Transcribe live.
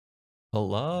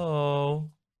Hello.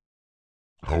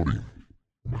 Howdy.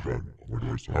 Oh my god. Oh my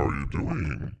gosh. How are you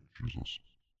doing? Jesus.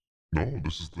 No,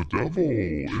 this is the devil.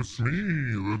 It's me,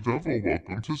 the devil.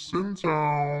 Welcome to Sin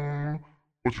Town.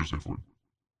 What's your safe word?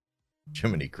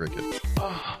 Jiminy Cricket.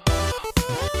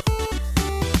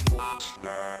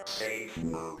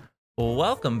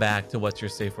 Welcome back to What's Your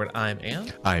Safe Word. I'm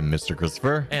Ann. I'm Mr.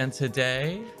 Christopher. And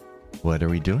today, What are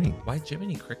we doing? why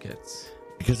Jiminy Crickets?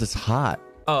 Because it's hot.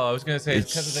 Oh, I was going to say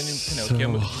it's because of the new Pinocchio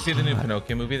movie. Did you see the new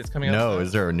Pinocchio movie that's coming out? No,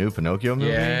 is there a new Pinocchio movie?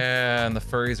 Yeah, and the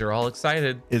furries are all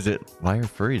excited. Is it? Why are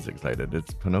furries excited?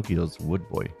 It's Pinocchio's wood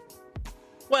boy.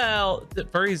 Well, the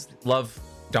furries love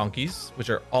donkeys, which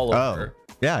are all over.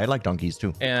 Yeah, I like donkeys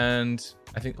too. And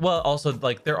I think, well, also,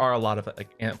 like, there are a lot of,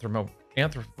 like,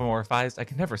 anthropomorphized. I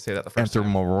can never say that the first time.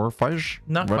 Anthropomorphized?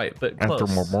 Not quite, but close.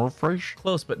 Anthropomorphized?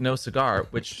 Close, but no cigar,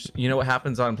 which, you know what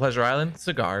happens on Pleasure Island?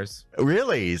 Cigars.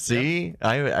 Really? See?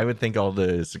 I would think all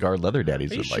the cigar leather daddies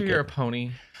Are you would sure like you're a it.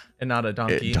 pony and not a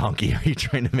donkey? Donkey? Are you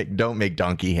trying to don't make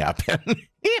donkey happen?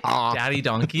 Hee-haw. Daddy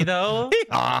donkey, though?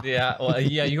 Hee-haw. Yeah, well,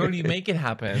 yeah, you already make it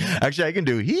happen. Actually, I can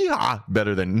do hee-haw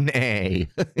better than nay.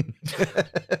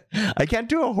 I can't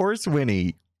do a horse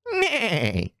whinny.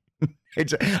 Nay.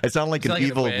 I sound like You an sound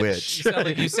evil a witch.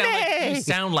 You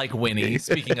sound like Winnie.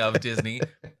 Speaking of Disney,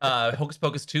 Hocus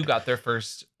Pocus 2 got their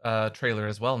first trailer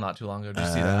as well not too long ago. Did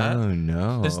you see that? Oh,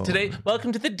 no. Today,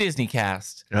 welcome to the Disney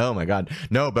cast. Oh, my God.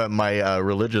 No, but my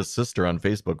religious sister on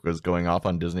Facebook was going off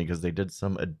on Disney because they did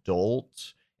some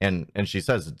adult... And she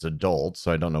says it's adult,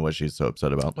 so I don't know what she's so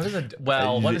upset about. What is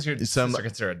what does your sister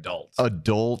consider adult?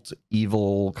 Adult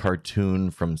evil cartoon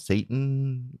from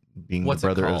Satan being What's the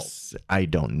it brother called? of... I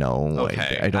don't know.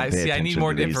 Okay, I don't pay I need attention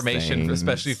more to these information, things.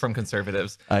 especially from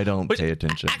conservatives. I don't But pay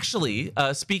attention. Actually,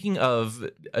 speaking of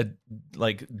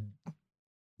like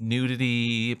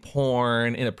nudity,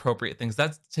 porn, inappropriate things,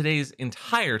 that's today's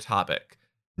entire topic.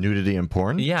 Nudity and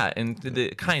porn? Yeah, and the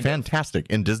kind of. Fantastic.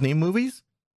 In Disney movies?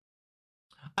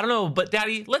 I don't know, but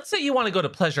Daddy, let's say you want to go to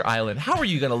Pleasure Island. How are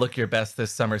you going to look your best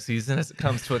this summer season as it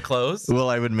comes to a close? Well,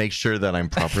 I would make sure that I'm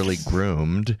properly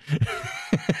groomed.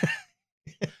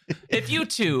 If you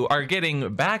two are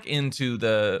getting back into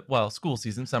the, school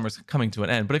season, summer's coming to an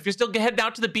end, but if you're still heading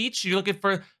out to the beach, you're looking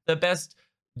for the best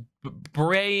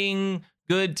braying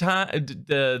good time,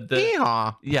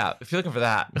 Yeehaw. yeah, if you're looking for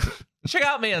that, check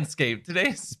out Manscaped,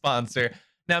 today's sponsor.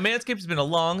 Now, Manscaped has been a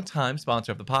long time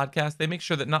sponsor of the podcast. They make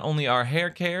sure that not only our hair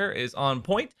care is on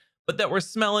point, but that we're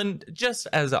smelling just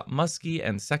as musky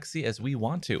and sexy as we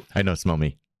want to. I know, smell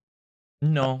me.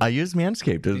 No. I use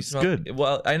Manscaped. You It's smell- good.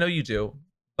 Well, I know you do,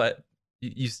 but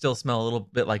you still smell a little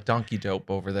bit like donkey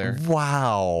dope over there.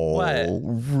 Wow. What?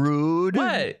 Rude.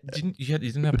 What? You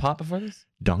didn't have pot before this?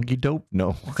 Donkey dope?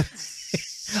 No.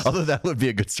 Although that would be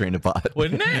a good strain of pot.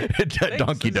 Wouldn't it?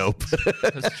 Donkey dope.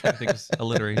 I was trying to think of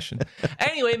alliteration.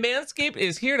 Anyway, Manscaped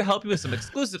is here to help you with some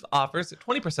exclusive offers,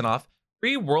 20% off,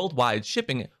 free worldwide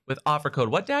shipping with offer code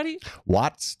what, Daddy?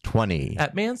 Watts 20.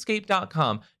 At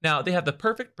manscaped.com. Now, they have the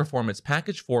perfect performance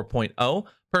package 4.0,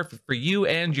 perfect for you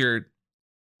and your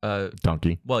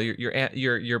Donkey. well,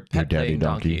 your pet daddy playing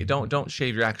donkey. donkey. Don't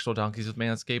shave your actual donkeys with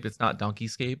Manscaped. It's not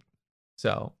Donkeyscape.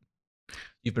 So,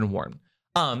 you've been warned.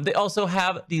 They also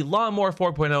have the Lawnmower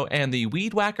 4.0 and the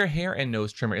Weed Whacker hair and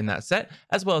nose trimmer in that set,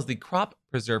 as well as the Crop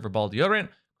Preserver ball deodorant,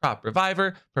 Crop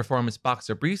Reviver, Performance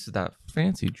Boxer Briefs with that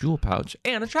fancy jewel pouch,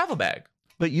 and a travel bag.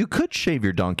 But you could shave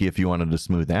your donkey if you wanted a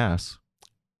smooth ass.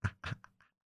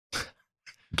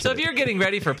 So if you're getting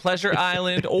ready for Pleasure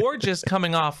Island or just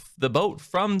coming off the boat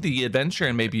from the adventure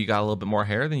and maybe you got a little bit more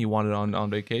hair than you wanted on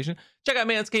vacation, check out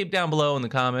Manscaped down below in the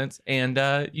comments and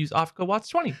use offer code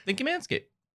WATTS20. Thank you, Manscaped.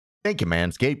 Thank you,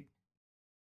 Manscaped.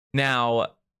 Now,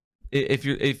 if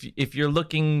you're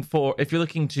looking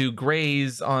to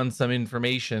graze on some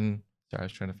information, sorry, I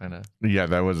was trying to find a. Yeah,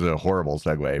 that was a horrible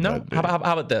segue. No, but, how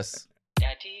about this?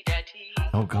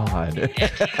 oh God, A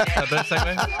better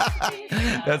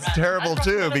segue? that's terrible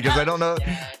too because I don't know.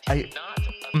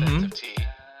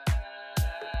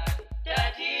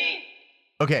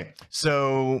 Okay,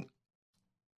 so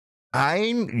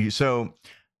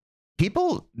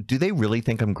people, do they really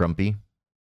think I'm grumpy?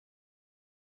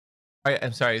 All right,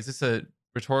 I'm sorry. Is this a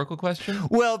rhetorical question?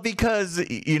 Well, because,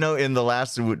 in the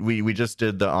last, we just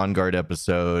did the On Guard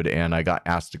episode and I got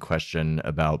asked a question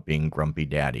about being grumpy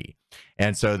daddy.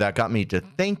 And so that got me to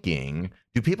thinking,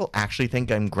 do people actually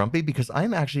think I'm grumpy? Because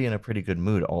I'm actually in a pretty good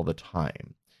mood all the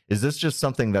time. Is this just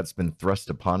something that's been thrust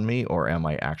upon me or am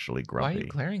I actually Why are grumpy? you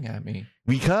glaring at me?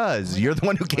 Because you're the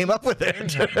one who came up with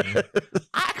it.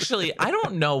 Actually, I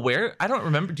don't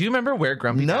remember. Do you remember where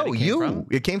grumpy No, daddy came from?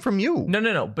 It came from you.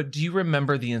 No. But do you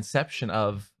remember the inception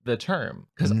of the term?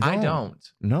 Because I No.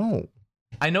 don't. No.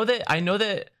 I know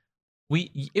that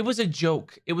it was a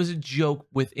joke. It was a joke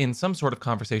within some sort of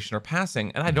conversation or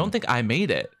passing, and I don't think I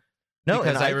made it. No,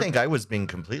 and because I think I was being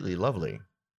completely lovely.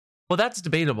 Well, that's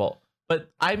debatable. But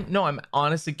I'm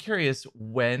honestly curious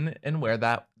when and where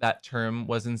that term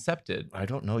was incepted. I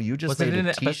don't know. You just Was it made in a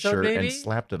an episode, T-shirt maybe? and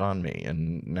slapped it on me,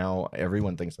 and now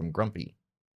everyone thinks I'm grumpy.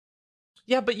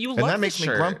 Yeah, but you And love that the makes me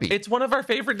shirt. grumpy. It's one of our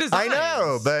favorite I designs.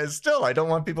 know, but still, I don't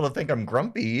want people to think I'm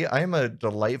grumpy. I'm a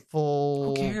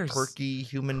delightful, Who cares? perky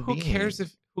human who being. cares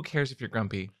if you're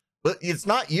grumpy? But it's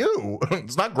not you.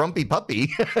 It's not Grumpy Puppy.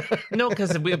 No,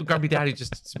 because Grumpy Daddy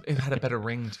just it had a better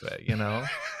ring to it, you know.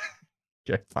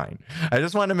 Okay, fine. I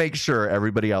just want to make sure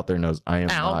everybody out there knows I am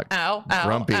not ow,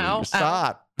 grumpy. ow,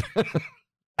 Stop.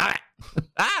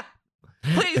 Ah!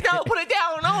 Please no, put it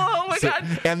down. Oh my God.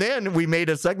 And then we made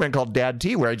a segment called Dad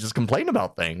Tea where I just complain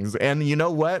about things. And you know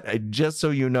what? Just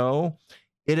so you know,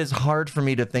 it is hard for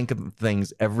me to think of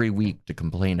things every week to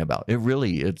complain about. It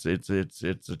really, it's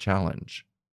a challenge.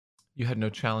 You had no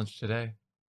challenge today.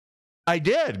 I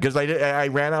did because I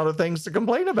ran out of things to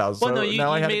complain about. So Well, no,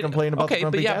 now I had to complain about the okay,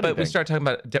 Grumpy but yeah, Daddy but we thing. started talking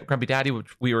about Grumpy Daddy, which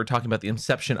we were talking about the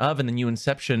inception of, and then you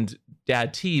inceptioned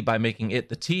Dad Tea by making it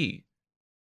the tea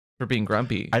for being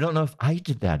grumpy. I don't know if I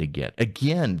did that again.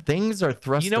 Again, things are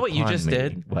thrust. You know what you upon just me.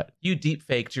 did? What? You deep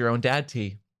faked your own Dad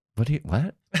Tea.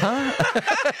 What? Huh?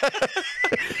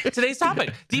 Today's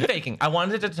topic: deep faking. I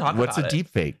wanted to talk What's about a it. deep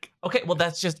fake? Okay, well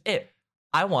that's just it.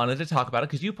 I wanted to talk about it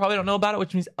because you probably don't know about it,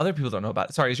 which means other people don't know about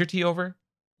it. Sorry, is your tea over?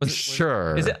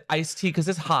 Sure. Is it iced tea? Because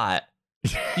it's hot.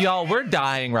 Y'all, we're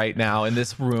dying right now in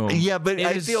this room. Yeah, but It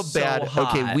I is feel so bad.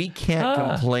 Okay, hot. we can't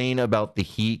complain about the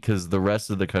heat because the rest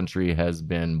of the country has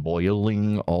been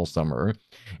boiling all summer.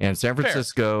 And San Fair.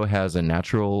 Francisco has a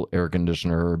natural air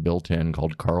conditioner built in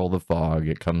called Carl the Fog.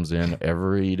 It comes in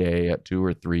every day at 2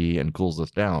 or 3 and cools us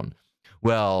down.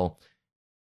 Well,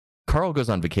 Carl goes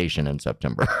on vacation in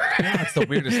September. Yeah, it's the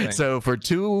weirdest thing. So for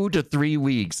 2 to 3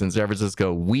 weeks in San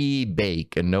Francisco, we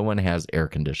bake and no one has air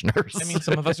conditioners. I mean,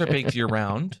 some of us are baked year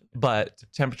round, but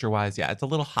temperature wise, yeah, it's a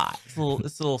little hot. It's a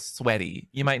little sweaty.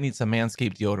 You might need some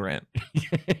Manscaped deodorant.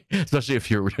 Especially if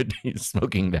you're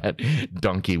smoking that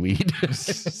donkey weed.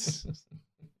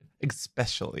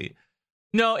 Especially.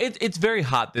 No, it's very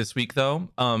hot this week though.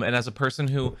 And as a person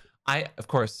who I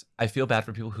feel bad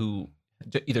for people who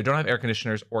either don't have air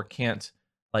conditioners or can't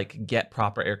like get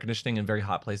proper air conditioning in very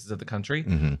hot places of the country.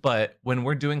 Mhm. But when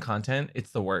we're doing content,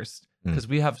 it's the worst because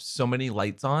we have so many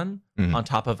lights on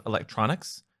top of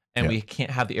electronics, and Yeah. we can't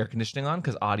have the air conditioning on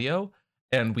because audio,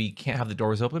 and we can't have the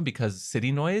doors open because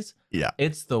city noise. Yeah.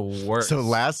 It's the worst. So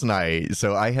last night,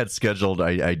 I had scheduled.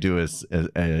 I do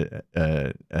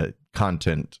a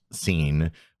content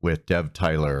scene with Dev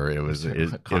Tyler. It was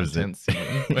content scene.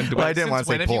 Well, I didn't want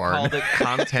to say when porn. Have you called it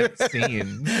content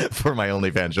scene? For my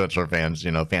OnlyFans, Judge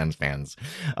fans, fans.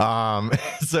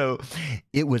 So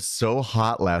it was so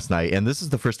hot last night, and this is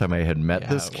the first time I had met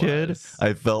this it kid. was.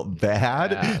 I felt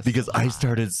bad Yes. because I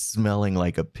started smelling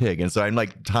like a pig, and so I'm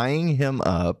like tying him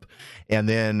up, and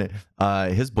then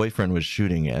his boyfriend was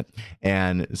shooting it,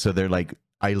 and so they're like.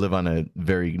 I live on a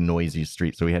very noisy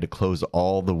street, so we had to close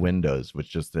all the windows, which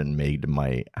just then made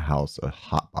my house a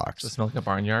hot box. Does it smell like a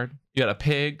barnyard? You got a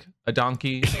pig, a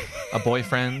donkey, a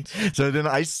boyfriend. So then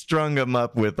I strung him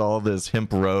up with all this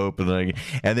hemp rope, and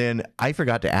then I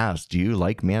forgot to ask, do you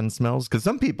like man smells? Because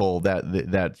some people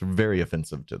that's very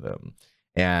offensive to them.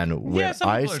 And when some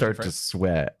I people are start to different.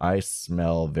 sweat, I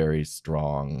smell very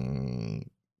strong,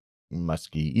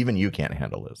 musky. Even you can't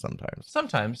handle it sometimes.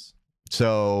 Sometimes.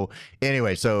 So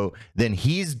anyway, so then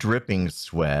he's dripping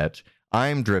sweat.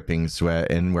 I'm dripping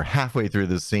sweat, and we're halfway through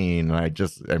the scene. And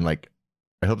I'm like,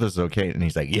 I hope this is okay. And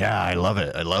he's like, yeah, I love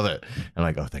it. I love it. I'm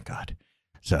like, oh, thank God.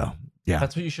 So yeah,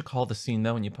 That's what you should call the scene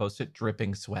though when you post it.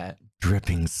 Dripping sweat.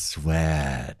 dripping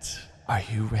sweat Are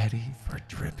you ready for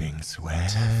dripping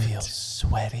sweat. to feel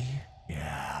sweaty?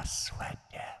 Yeah, sweat,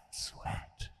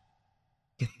 sweat.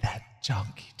 Get that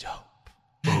junky dope.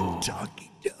 Donkey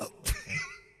dope.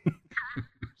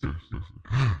 Yeah,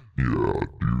 do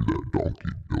that donkey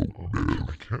dope, man.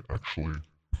 I can't actually.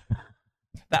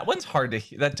 That one's hard to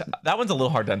that one's a little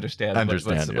hard to understand.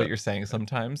 Understand, what yeah. you're saying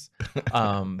sometimes.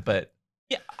 But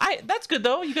yeah, that's good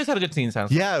though. You guys had a good scene.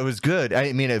 Sounds Yeah, it was good.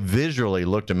 I mean, it visually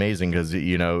looked amazing because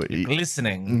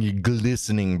glistening.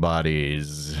 glistening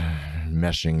bodies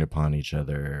meshing upon each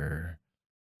other,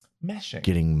 Meshing.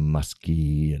 getting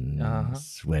musky and Uh-huh.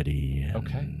 sweaty. And,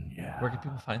 Okay. Yeah. Where can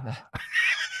people find that?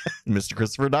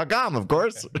 MrChristopher.com, of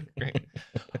course. Great.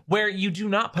 Where you do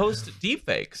not post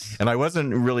deepfakes. And I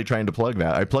wasn't really trying to plug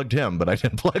that. I plugged him, but I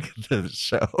didn't plug the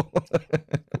show.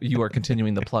 you are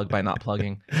continuing the plug by not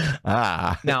plugging.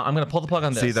 Ah. Now I'm going to pull the plug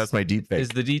on this. See, that's my deep fake. Is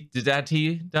the dad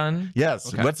tea done?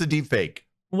 Yes. Okay. What's a deep fake?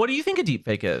 What do you think a deep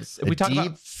fake is? If A we talk deep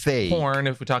about fake. porn,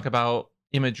 if we talk about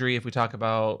imagery, if we talk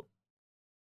about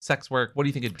sex work, what do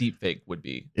you think a deep fake would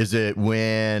be? Is it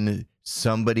when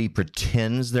somebody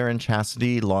pretends they're in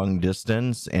chastity long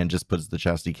distance and just puts the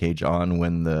chastity cage on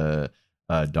when the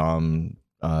dom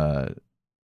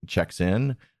checks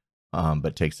in,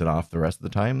 but takes it off the rest of the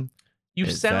time? You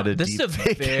Is sound that a this is deep a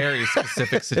fake? very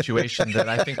specific situation that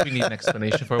I think we need an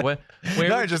explanation for. Where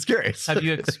No, I'm just curious. have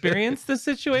you experienced this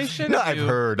situation? No, Have I've you-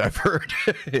 heard.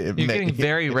 You're getting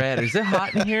very red. Is it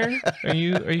hot in here? Are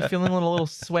you feeling a little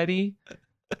sweaty?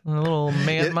 A little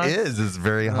man It month? is. It's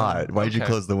very Oh, hot. Why'd you okay.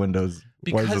 close the windows?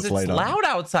 Why is Because this it's light on? loud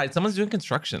outside. Someone's doing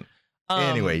construction.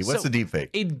 Anyway, what's so a deep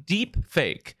fake? a deep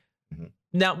fake. Mhm.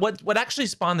 Now, what actually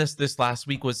spawned this last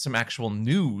week was some actual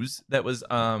news that was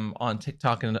on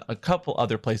TikTok and a couple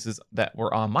other places that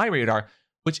were on my radar,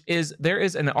 which is there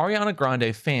is an Ariana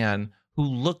Grande fan who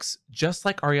looks just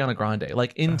like Ariana Grande,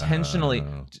 like intentionally,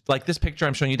 Oh. like this picture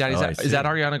I'm showing you, Daddy. Oh, I Is that see.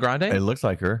 Ariana Grande? It looks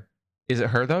like her. Is it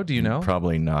her though? Do you know?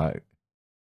 Probably not,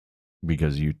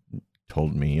 because you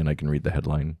told me, and I can read the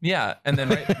headline. Yeah, and then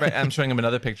right, I'm showing him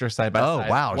another picture side by Oh side.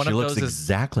 wow, One she of looks those is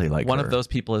exactly like one her. of those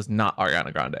people is not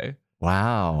Ariana Grande.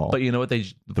 Wow. But you know what The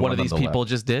one one of on these the people left.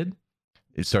 just did?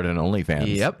 It started an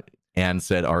OnlyFans. Yep. And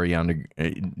said Ariana.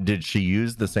 Did she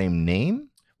use the same name?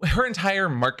 Her entire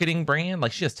marketing brand,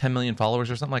 like she has 10 million followers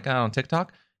or something like that on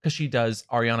TikTok, because she does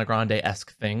Ariana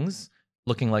Grande-esque things,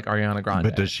 looking like Ariana Grande.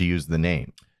 But does she use the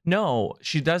name? No,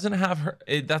 she doesn't have her.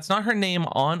 That's not her name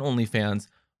on OnlyFans,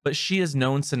 but she is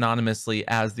known synonymously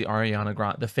as the Ariana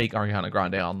Grande, the fake Ariana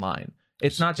Grande online.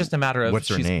 It's not just a matter of What's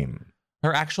her name?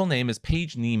 Her actual name is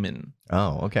Paige Neiman.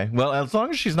 Oh, okay. Well, as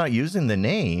long as she's not using the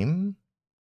name.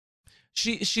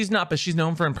 She's not, but she's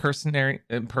known for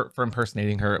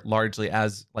impersonating her largely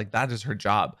as like that is her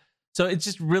job. So it's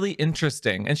just really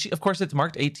interesting. And she, of course, it's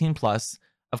marked 18 plus.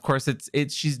 Of course,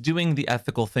 it's she's doing the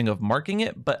ethical thing of marking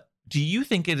it. But do you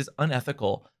think it is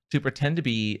unethical to pretend to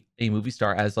be a movie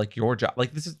star as like your job?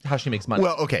 Like this is how she makes money.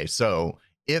 Well, okay. So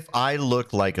if I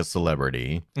look like a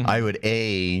celebrity, Mhm. I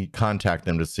would contact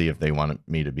them to see if they want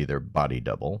me to be their body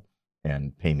double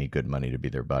and pay me good money to be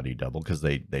their body double, because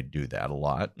they do that a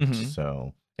lot. Mhm.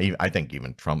 So I think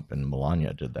even Trump and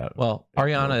Melania did that. Well,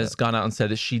 Ariana has gone out and said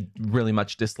that she really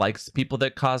much dislikes people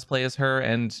that cosplay as her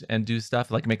and do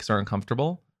stuff like makes her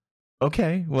uncomfortable.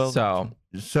 Okay. Well,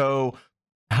 So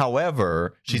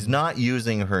however, she's not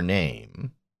using her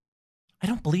name. I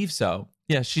don't believe so.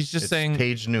 Yeah, she's just It's saying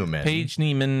Paige Newman. Paige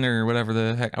Neiman or whatever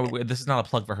the heck. This is not a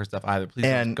plug for her stuff either. Please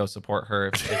don't And- go support her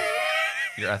if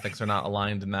your ethics are not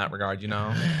aligned in that regard, you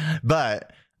know?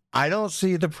 But I don't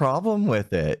see the problem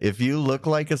with it. If you look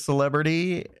like a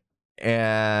celebrity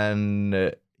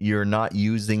and you're not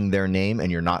using their name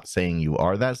and you're not saying you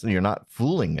are that, so you're not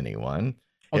fooling anyone.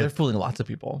 Oh, they're fooling lots of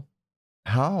people.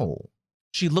 How?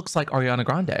 She looks like Ariana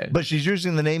Grande. But she's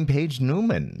using the name Paige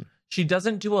Newman. She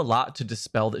doesn't do a lot to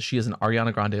dispel that she is an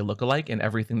Ariana Grande lookalike in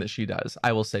everything that she does.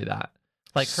 I will say that.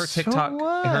 Like her So TikTok,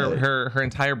 what? her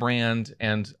entire brand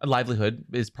and livelihood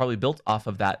is probably built off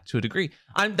of that to a degree.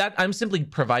 I'm simply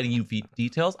providing you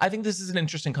details. I think this is an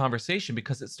interesting conversation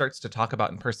because it starts to talk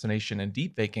about impersonation and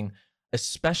deepfaking,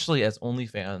 especially as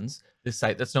OnlyFans, this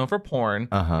site that's known for porn,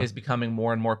 is becoming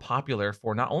more and more popular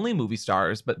for not only movie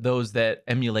stars but those that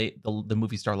emulate the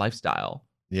movie star lifestyle.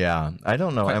 Yeah, I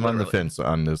don't know. Quite I'm on the literally. fence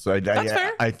on this. That's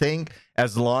fair. I think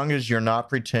as long as you're not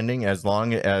pretending, as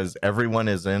long as everyone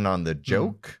is in on the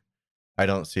joke, I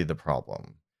don't see the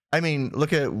problem. I mean,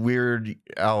 look at Weird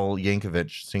Al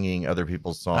Yankovic singing other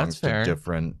people's songs fair.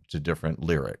 to different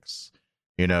lyrics.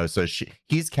 You know, so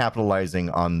he's capitalizing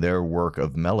on their work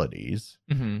of melodies,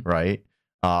 Mm-hmm. right?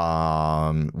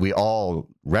 We all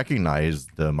recognize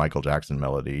the Michael Jackson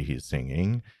melody he's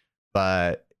singing,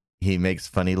 but he makes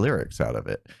funny lyrics out of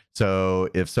it. So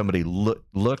if somebody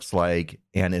looks like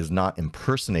and is not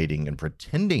impersonating and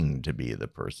pretending to be the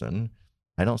person,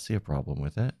 I don't see a problem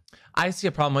with it. I see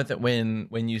a problem with it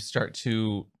when you start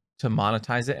to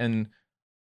monetize it,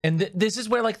 and this is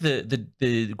where like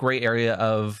the gray area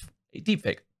of a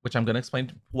deepfake, which I'm going to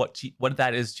explain what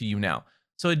that is to you now.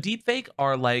 So a deepfake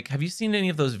are like, have you seen any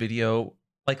of those video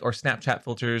like or Snapchat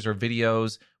filters or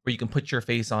videos where you can put your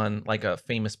face on like a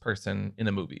famous person in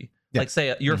a movie? Yeah. Like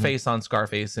say your Mhm. face on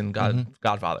Scarface and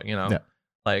Godfather, you know? Yeah.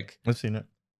 Like I've seen it.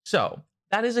 so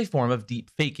that is a form of deep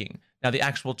faking. Now, the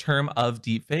actual term of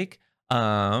deep fake,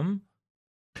 oh,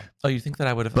 you think that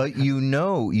I would have? But you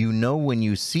know when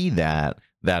you see that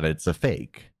it's a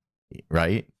fake,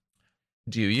 right?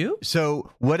 Do you?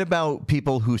 So, what about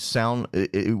people who sound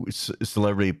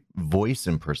celebrity voice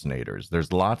impersonators?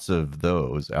 There's lots of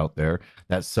those out there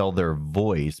that sell their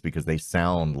voice because they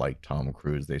sound like Tom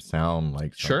Cruise. They sound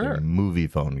like Sure. movie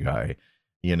phone guy,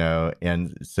 you know,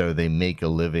 and so they make a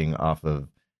living off of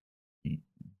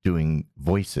doing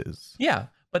voices. Yeah,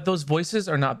 but those voices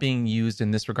are not being used in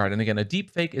this regard. And again, a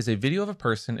deep fake is a video of a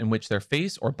person in which their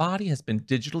face or body has been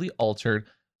digitally altered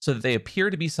so that they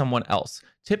appear to be someone else,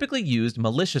 typically used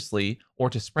maliciously or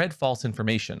to spread false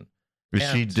information. Is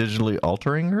she And- digitally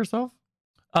altering herself?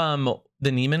 The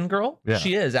Neiman girl, Yeah.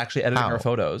 she is actually editing How? her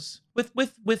photos with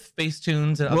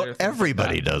Facetunes and other Well, things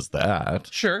everybody like that. does that.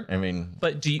 Sure, I mean,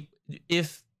 but do you,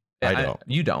 if I don't.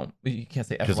 you don't. You can't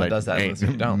say because everyone does that. unless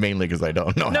you don't. mainly because I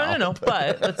don't know. how. No.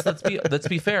 But let's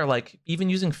be fair. Like even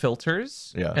using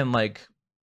filters Yeah. and like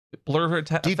blur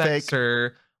effects Deepfake.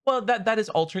 or that is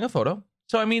altering a photo.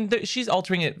 So I mean, she's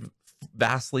altering it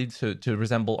vastly to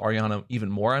resemble Ariana even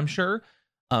more. I'm sure,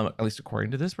 at least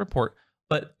according to this report.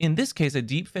 But in this case, a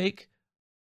deep fake.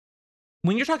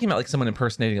 When you're talking about like someone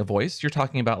impersonating a voice, you're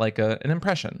talking about like an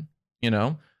impression, you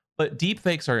know. But deep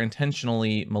fakes are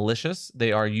intentionally malicious.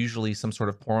 They are usually some sort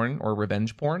of porn or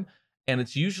revenge porn, and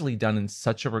it's usually done in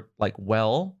such a like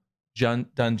well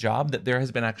done job that there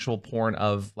has been actual porn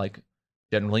of like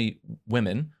generally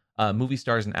women, movie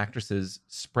stars and actresses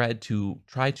spread to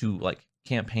try to like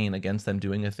campaign against them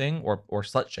doing a thing or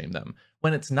slut shame them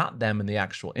when it's not them in the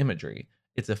actual imagery.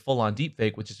 It's a full on deep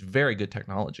fake, which is very good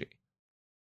technology.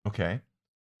 Okay.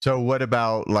 So what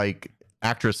about like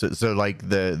actresses? So like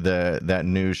that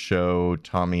news show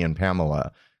Tommy and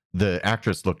Pamela, the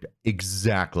actress looked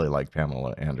exactly like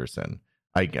Pamela Anderson.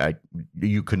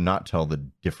 You could not tell the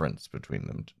difference between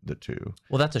them, the two.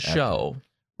 Well, that's a show.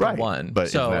 Right. One. But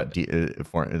So-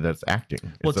 that's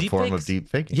acting. Well, It's a form of deepfakes- deep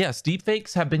faking. Yes,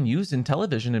 deepfakes have been used in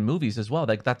television and movies as well.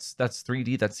 Like that's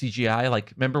 3D, that's CGI.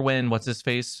 Like remember when what's his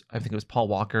face? I think it was Paul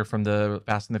Walker from the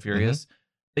Fast and the Furious.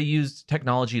 They used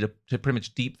technology to pretty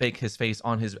much deepfake his face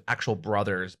on his actual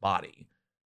brother's body.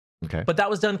 Okay. But that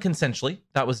was done consensually.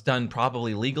 That was done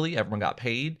probably legally. Everyone got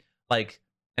paid. Like,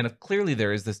 and clearly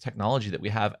there is this technology that we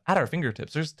have at our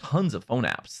fingertips. There's tons of phone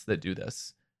apps that do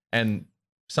this, and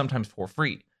sometimes for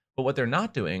free. But what they're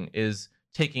not doing is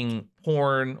taking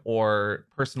porn or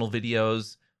personal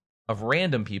videos of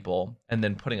random people and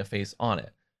then putting a face on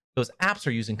it. Those apps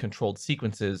are using controlled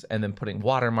sequences and then putting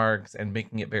watermarks and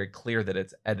making it very clear that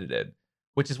it's edited,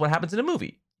 which is what happens in a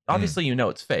movie. Obviously, you know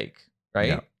it's fake,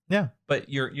 right? Yeah. But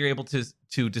you're able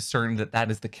to discern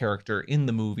that is the character in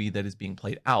the movie that is being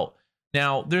played out.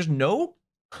 Now, there's no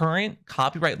current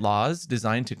copyright laws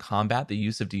designed to combat the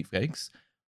use of deepfakes,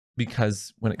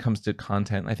 because when it comes to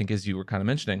content, I think as you were kind of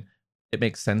mentioning, it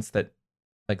makes sense that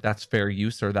like that's fair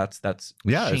use or that's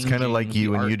Yeah, it's kind of like changing you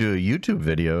the when you art. do a YouTube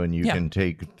video and you Yeah. can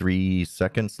take 3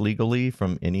 seconds legally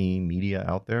from any media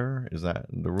out there. Is that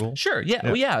the rule? Sure. Yeah. Yeah.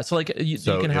 Well, yeah. So like you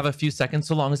So can have if- a few seconds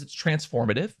so long as it's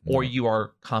transformative or Yeah. you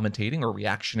are commentating or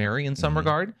reactionary in some Mhm.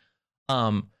 regard.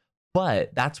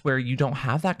 But that's where you don't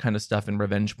have that kind of stuff in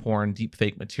revenge porn, deep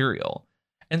fake material.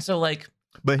 And so like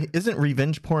But isn't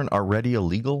revenge porn already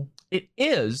illegal? it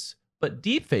is, but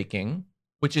deep faking,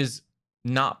 which is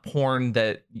not porn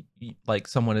that like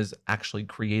someone is actually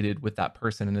created with that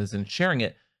person and isn't sharing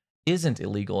it, isn't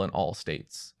illegal in all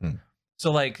states. Hmm. So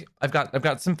like I've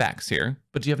got some facts here,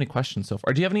 but do you have any questions so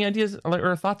far? Do you have any ideas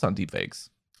or thoughts on deepfakes?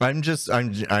 I'm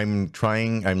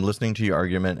listening to your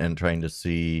argument and trying to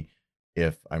see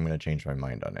if I'm going to change my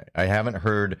mind on it. I haven't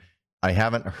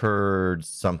heard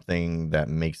something that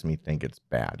makes me think it's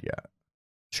bad yet.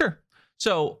 Sure.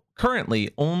 So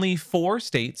currently, only 4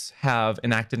 states have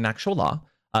enacted an actual law: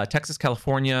 Texas,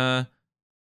 California,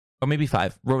 or maybe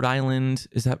 5. Rhode Island,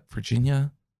 is that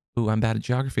Virginia? Ooh, I'm bad at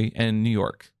geography. And New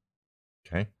York.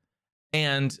 Okay.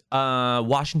 And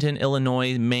Washington,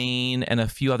 Illinois, Maine, and a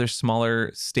few other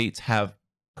smaller states have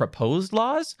proposed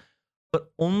laws,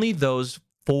 but only those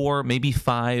 4, maybe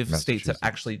 5 states have Massachusetts.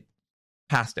 actually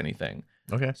passed anything.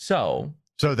 Okay. So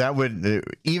So that would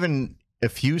even a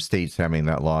few states having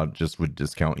that law just would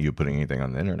discount you putting anything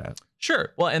on the internet.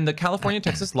 sure. Well, and the California and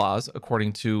Texas laws,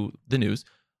 according to the news,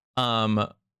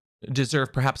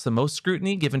 deserve perhaps the most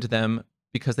scrutiny given to them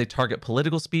because they target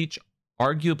political speech,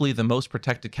 arguably the most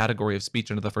protected category of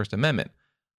speech under the First Amendment.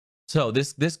 So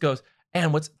this goes,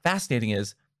 and what's fascinating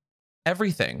is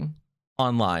everything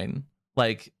online,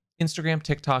 like Instagram,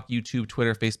 TikTok, YouTube,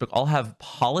 Twitter, Facebook, all have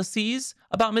policies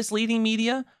about misleading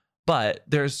media, but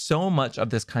there's so much of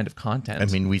this kind of content. I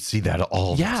mean, we see that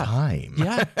all Yeah. the time.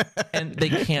 Yeah. And they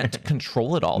can't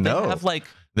control it all. No. They have like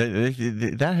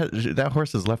That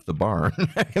horse has left the barn.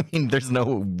 I mean, there's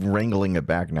no wrangling it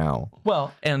back now.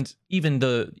 Well, and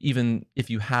even if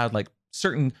you had like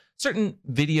certain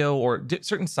video or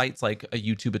certain sites like a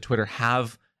YouTube, a Twitter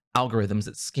have algorithms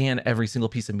that scan every single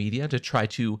piece of media to try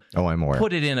to I'm aware.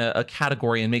 put it in a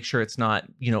category and make sure it's not,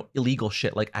 illegal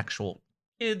shit like actual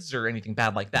kids or anything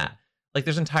bad like that. Like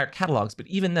there's entire catalogs, but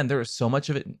even then there is so much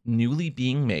of it newly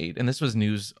being made. And this was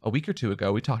news a week or two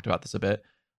ago. We talked about this a bit.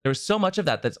 There's so much of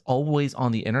that's always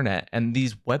on the internet. And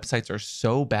these websites are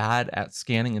so bad at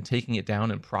scanning and taking it down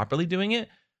and properly doing it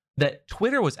that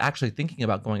Twitter was actually thinking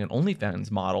about going an OnlyFans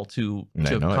model to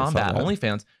combat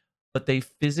OnlyFans. But they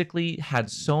physically had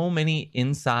so many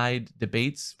inside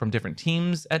debates from different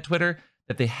teams at Twitter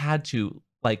that they had to,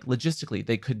 like, logistically,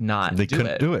 they could not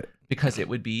do it because it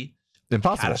would be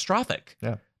impossible, catastrophic.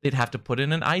 Yeah, they'd have to put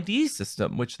in an ID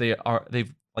system, which they've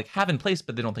have in place,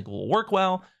 but they don't think will work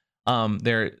well.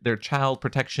 Their child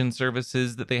protection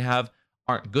services that they have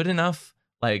aren't good enough.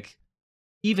 Like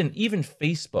even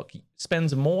Facebook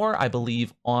spends more, I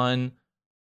believe, on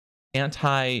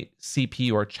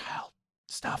anti-CP or child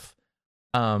stuff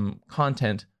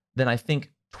content than I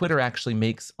think Twitter actually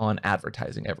makes on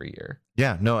advertising every year.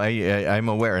 Yeah, no, I'm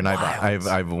aware, and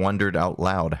I've wondered out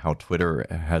loud how Twitter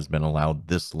has been allowed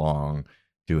this long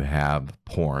to have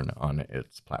porn on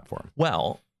its platform.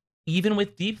 Well, even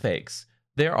with deepfakes,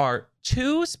 there are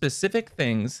two specific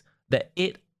things that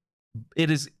it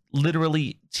is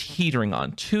literally teetering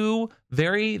on. Two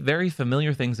very, very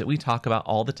familiar things that we talk about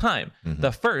all the time. Mm-hmm.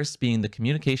 The first being the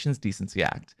Communications Decency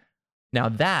Act. Now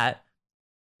that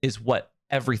is what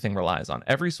everything relies on.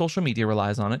 Every social media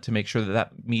relies on it to make sure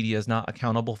that media is not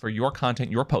accountable for your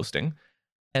content you're posting.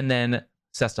 And then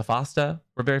Sesta Fosta,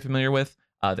 we're very familiar with,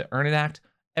 the Earn It Act,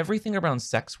 everything around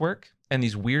sex work and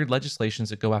these weird legislations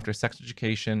that go after sex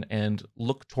education and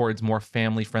look towards more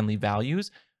family-friendly values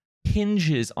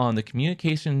hinges on the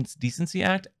Communications Decency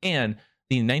Act and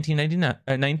the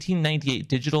 1998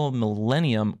 Digital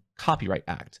Millennium Copyright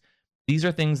Act. These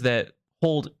are things that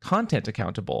hold content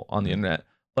accountable on the internet,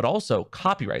 but also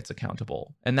copyrights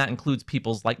accountable. And that includes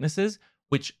people's likenesses,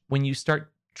 which when you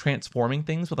start transforming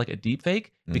things with like a deepfake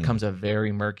becomes a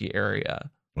very murky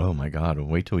area. Oh my God.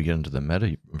 Wait till we get into the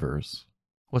metaverse.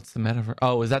 What's the metaverse?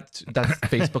 Oh, that's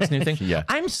Facebook's new thing? Yeah.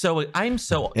 I'm so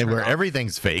and where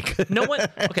everything's fake. No one.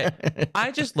 Okay.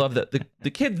 I just love that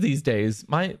the kids these days,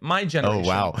 my generation. Oh,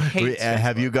 wow.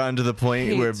 Have you gotten to the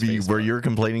point where you're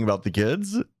complaining about the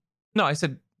kids? No, I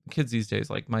said kids these days,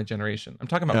 like my generation. I'm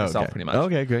talking about myself pretty much.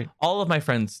 Okay, great. All of my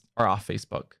friends are off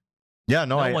Facebook. Yeah,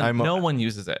 no one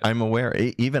uses it. I'm aware.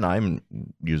 Even I'm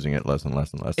using it less and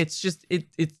less and less. It's just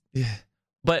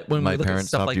but when my we look parents at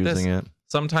stuff stopped like using this, it.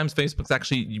 Sometimes Facebook's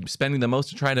actually spending the most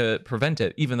to try to prevent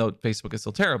it, even though Facebook is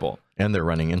still terrible. And they're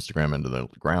running Instagram into the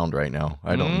ground right now.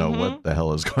 I don't know what the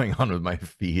hell is going on with my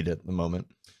feed at the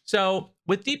moment. So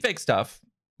with deepfake stuff,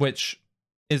 which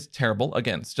is terrible,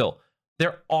 again, still,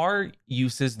 there are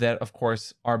uses that, of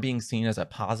course, are being seen as a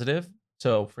positive.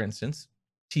 So, for instance,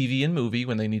 TV and movie,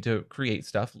 when they need to create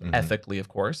stuff ethically, of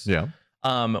course. Yeah.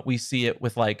 We see it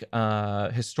with like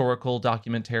historical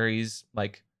documentaries,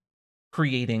 like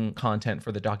creating content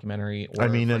for the documentary. Or I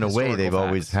mean, in a way, they've facts.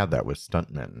 always had that with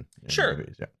stuntmen. Sure.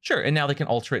 Movies, yeah. Sure. And now they can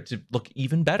alter it to look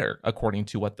even better according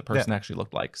to what the person actually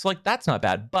looked like. So like, that's not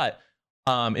bad. But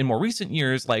in more recent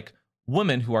years, like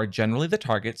women who are generally the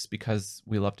targets, because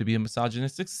we love to be a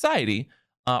misogynistic society,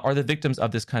 are the victims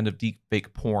of this kind of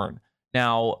deepfake porn.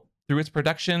 Now, through its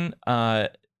production,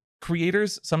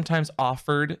 creators sometimes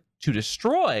offered to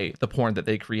destroy the porn that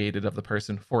they created of the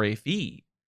person for a fee.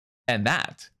 And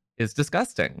that is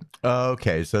disgusting.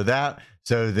 Okay, so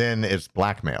then it's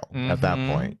blackmail at that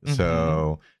point.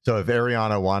 So if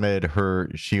Ariana wanted her,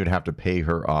 she would have to pay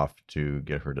her off to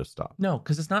get her to stop. No,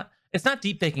 because it's not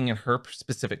deepfaking in her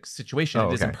specific situation.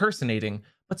 It is impersonating,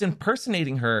 but it's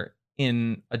impersonating her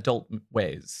in adult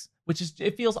ways,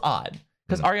 it feels odd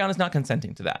because Ariana's not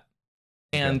consenting to that.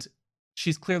 And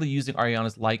she's clearly using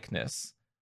Ariana's likeness.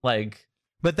 Like,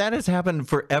 but that has happened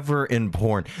forever in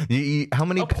porn. How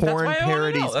many porn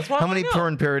parodies? How many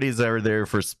porn parodies are there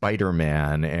for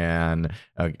Spider-Man? And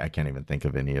I can't even think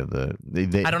of any of the.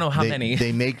 I don't know how many.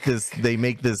 They make this. They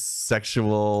make this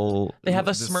sexual. They have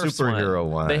a Smurfs superhero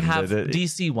one. They have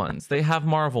DC ones. They have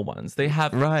Marvel ones. They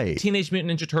have Teenage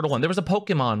Mutant Ninja Turtle one. There was a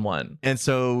Pokemon one. And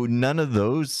so none of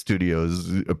those studios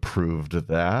approved of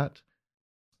that.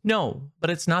 No,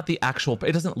 but it's not the actual.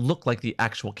 It doesn't look like the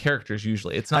actual characters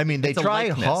usually. It's not. I mean, they try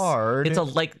hard. It's a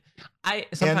like. And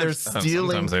they're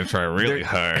stealing. Sometimes they try really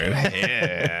hard.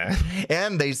 Yeah.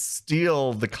 And they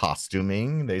steal the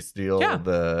costuming. They steal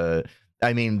the.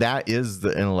 I mean, that is the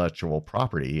intellectual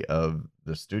property of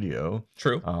the studio,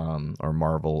 True. or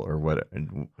Marvel or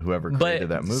whoever created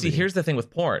that movie. See, here's the thing with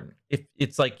porn. If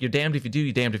it's like you're damned if you do,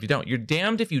 you're damned if you don't. You're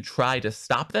damned if you try to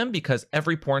stop them, because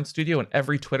every porn studio and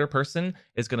every Twitter person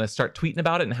is going to start tweeting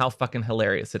about it and how fucking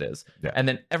hilarious it is. Yeah. And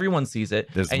then everyone sees it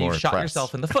There's and you've more shot press.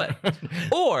 yourself in the foot.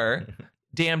 Or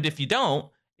damned if you don't.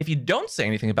 If you don't say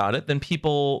anything about it, then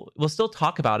people will still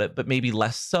talk about it, but maybe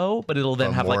less so. But it'll then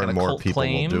But have more like an and more occult people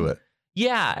claim. will do it.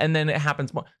 Yeah, and then it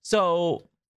happens more. So,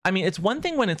 I mean, it's one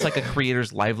thing when it's like a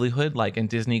creator's livelihood, like, and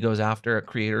Disney goes after a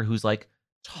creator who's like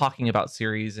talking about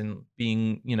series and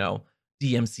being,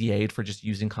 DMCA'd for just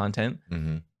using content.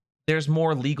 Mm-hmm. There's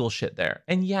more legal shit there.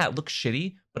 And yeah, it looks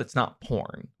shitty, but it's not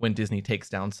porn when Disney takes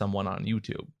down someone on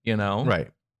YouTube, Right.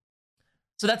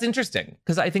 So that's interesting,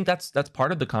 because I think that's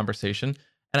part of the conversation.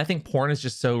 And I think porn is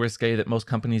just so risque that most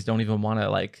companies don't even want to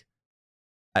like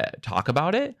talk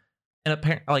about it. And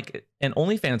apparently, and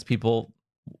OnlyFans people,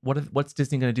 what's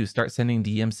Disney going to do? Start sending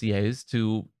DMCA's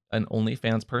to an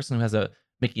OnlyFans person who has a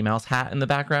Mickey Mouse hat in the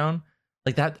background,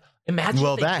 like that? Imagine.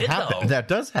 Well, if they that did, happens. though. That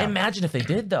does happen. Imagine if they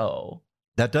did, though.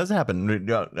 That does happen.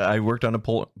 I worked on a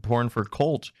porn for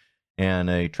Colt, and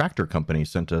a tractor company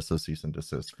sent us a cease and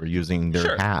desist for using their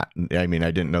Sure. hat. I mean,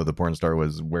 I didn't know the porn star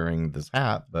was wearing this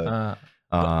hat, but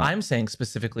But I'm saying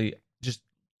specifically just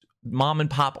mom and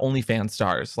pop OnlyFans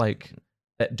stars, like,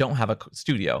 that don't have a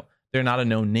studio. They're not a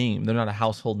known name. They're not a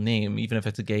household name, even if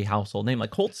it's a gay household name. Like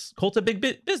Colt's a big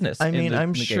business. I in mean, the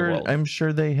I'm gay sure world. I'm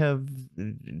sure they have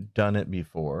done it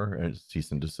before,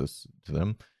 cease and desist to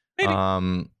them. Maybe.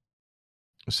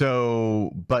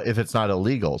 So, but if it's not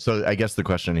illegal, so I guess the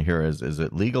question here is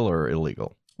it legal or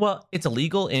illegal? Well, it's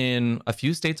illegal in a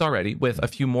few states already, with a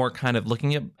few more kind of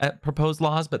looking at proposed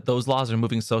laws, but those laws are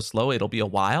moving so slow, it'll be a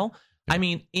while. Yeah. I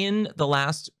mean, in the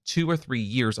last 2 or 3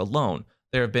 years alone,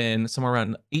 there have been somewhere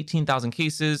around 18,000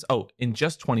 cases. Oh, in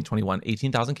just 2021,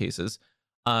 18,000 cases,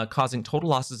 causing total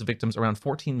losses of victims around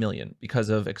 14 million because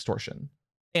of extortion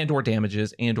and or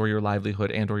damages and or your livelihood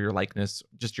and or your likeness,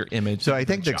 just your image. So I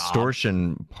think the job.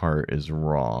 extortion part is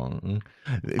wrong.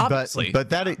 Obviously.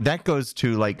 But that goes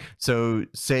to like, so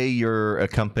say you're a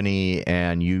company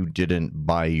and you didn't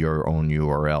buy your own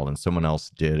URL and someone else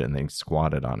did and they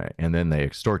squatted on it, and then they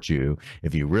extort you.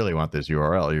 If you really want this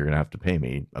URL, you're gonna have to pay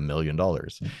me $1 million.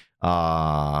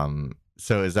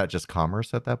 So is that just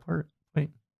commerce at that part? Wait.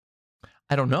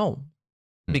 I don't know,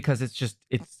 because it's just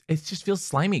feels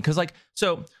slimy. Because like,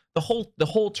 so the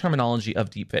whole terminology of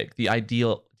deepfake, the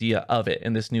idea of it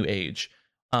in this new age,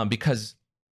 because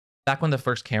back when the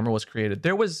first camera was created,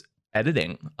 there was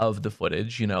editing of the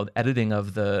footage, editing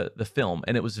of the film,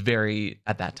 and it was very,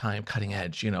 at that time, cutting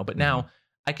edge, But now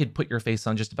I could put your face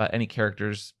on just about any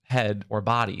character's head or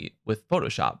body with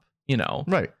Photoshop,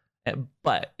 Right.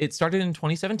 But it started in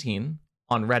 2017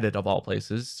 on Reddit, of all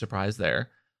places, surprise there,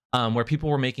 where people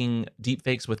were making deep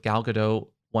fakes with Gal Gadot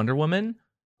Wonder Woman,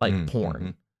 like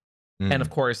porn. And of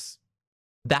course,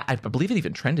 that, I believe it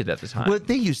even trended at the time. Well,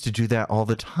 they used to do that all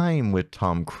the time with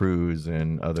Tom Cruise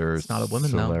and other It's not a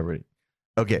woman, though. celebrity.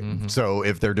 Okay, Mhm. so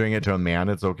if they're doing it to a man,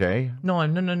 it's okay. No,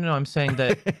 I'm saying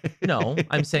that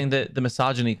I'm saying that the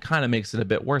misogyny kind of makes it a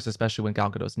bit worse, especially when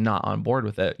Gal Gadot's not on board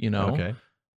with it. Okay.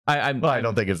 I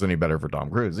don't think it's any better for Tom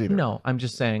Cruise either. No, I'm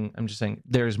just saying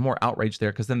there's more outrage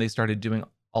there, because then they started doing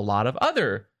a lot of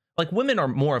other, like, women are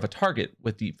more of a target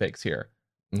with deepfakes here.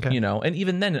 Okay. And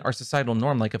even then, our societal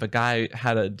norm, like if a guy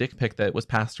had a dick pic that was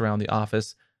passed around the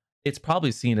office, it's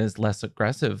probably seen as less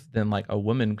aggressive than like a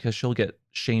woman, because she'll get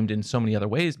shamed in so many other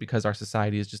ways because our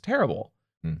society is just terrible.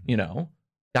 Mhm.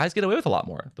 Guys get away with a lot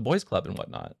more, the boys club and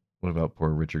whatnot. What about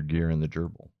poor Richard Gere and the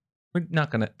gerbil? We're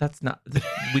not gonna. That's not.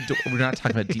 We're not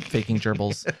talking about deep faking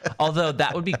gerbils. Although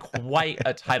that would be quite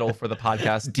a title for the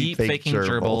podcast: Deep Fake Faking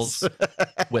Gerbils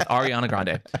with Ariana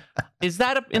Grande. Is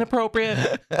that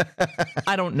inappropriate?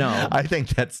 I don't know. I think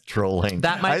that's trolling.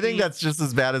 I think be- that's just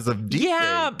as bad as a deep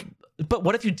Yeah, fake. but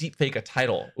what if you deep fake a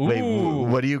title? Ooh. Wait,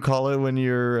 what do you call it when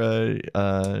you're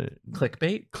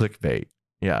Clickbait? clickbait?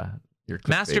 Yeah, you're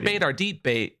Masturbate or deep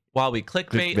bait while we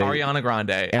clickbait Clickbait. Ariana Grande.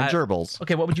 and gerbils.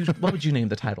 Okay, what would you name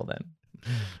the title then?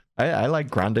 I like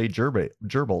grande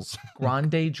gerbils.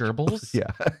 Grande gerbils?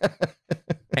 Yeah.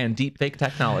 And deep fake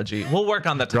technology. We'll work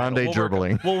on the title. Grande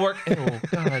gerbling. We'll work. Oh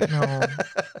God,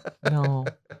 no.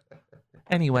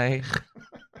 Anyway.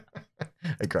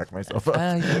 I cracked myself up.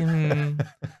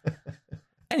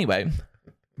 Anyway,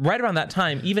 right around that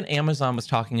time, even Amazon was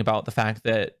talking about the fact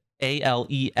that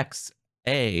Alexa,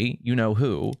 you know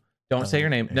who? Don't say your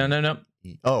name. No.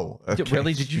 Oh, okay.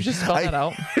 Really? Did you just spell that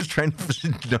out? I was trying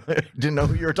to didn't know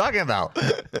who you were talking about.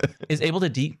 Is able to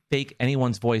deep fake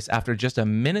anyone's voice after just a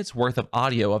minute's worth of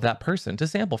audio of that person to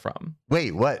sample from.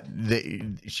 Wait, what?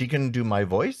 She can do my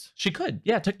voice? She could.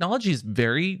 Yeah, technology is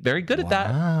very, very good at that.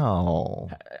 Wow.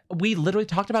 We literally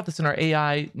talked about this in our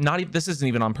AI. This isn't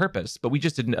even on purpose, but we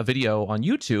just did a video on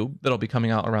YouTube that'll be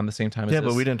coming out around the same time as Yeah, this.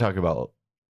 but we didn't talk about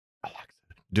Alexa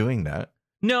doing that.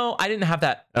 No, I didn't have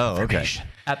that information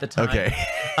at the time. Okay.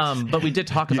 But we did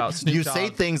talk about Snoop You Dogg. say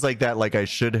things like that like I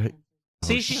should.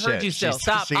 See, Oh, she shit. heard you still.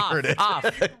 Stop. She Off. heard it.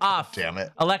 Off. Damn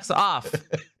it. Alexa, off.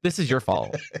 This is your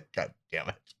fault. God damn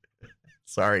it.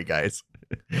 Sorry, guys.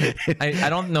 I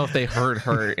don't know if they heard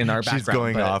her in our background. She's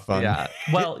going but off on. Yeah.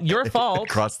 Well, your fault.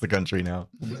 Across the country now.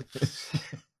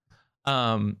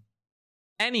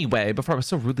 Anyway, before I was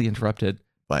so rudely interrupted,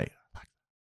 Bye.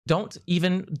 don't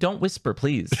whisper,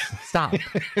 please. Stop.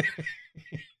 I'm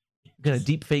gonna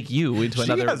deep fake you into She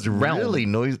another has realm. really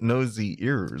nosy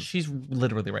ears. She's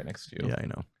literally right next to you. Yeah, I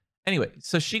know. Anyway,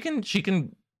 so she can.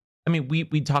 I mean,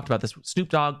 we talked about this. Snoop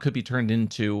Dogg could be turned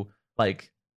into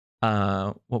like,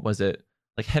 what was it?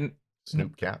 Like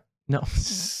Snoop Cat. No,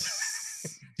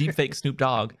 deep fake Snoop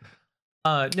Dogg.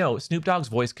 No, Snoop Dogg's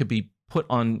voice could be put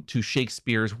onto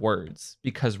Shakespeare's words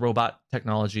because robot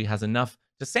technology has enough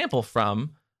to sample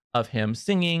from of him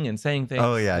singing and saying things.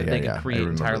 Oh, yeah, that yeah, they yeah. can create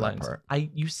I entire remember that lines. part.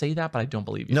 You say that, but I don't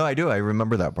believe you. No, I do. I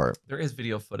remember that part. There is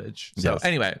video footage. So Yes.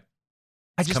 anyway,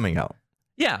 It's coming out.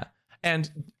 yeah, and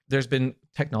there's been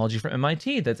technology from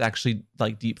MIT that's actually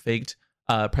like deep faked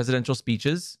presidential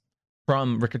speeches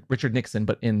from Richard Nixon,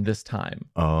 but in this time.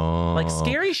 Oh, Like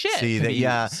scary shit. See can that? be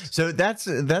Yeah. used. So that's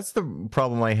the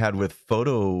problem I had with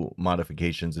photo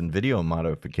modifications and video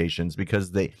modifications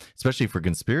because they, especially for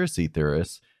conspiracy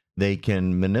theorists, they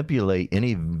can manipulate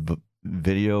any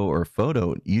video or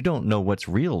photo. You don't know what's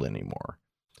real anymore.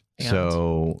 And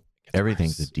So it gets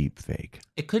everything's worse. a deep fake.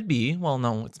 It could be. Well,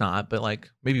 no, it's not. But like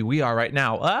maybe we are right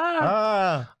now.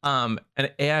 An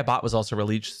AI bot was also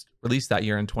released that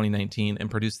year in 2019 and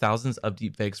produced thousands of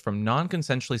deepfakes from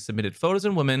non-consensually submitted photos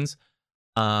and women's,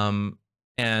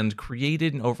 and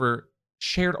created and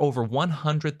shared over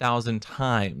 100,000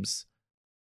 times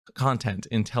content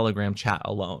in Telegram chat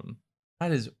alone.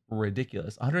 That is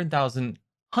ridiculous. 100,000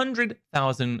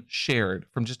 shared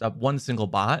from just one single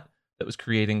bot that was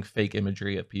creating fake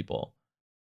imagery of people.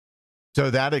 So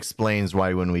that explains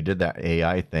why when we did that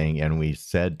AI thing and we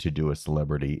said to do a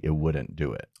celebrity, it wouldn't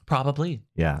do it. Probably.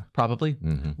 Yeah.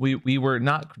 We were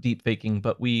not deep faking,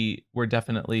 but we were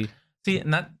definitely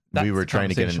and that's we were the trying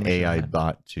to get an conversation we should AI have had.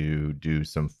 bot to do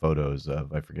some photos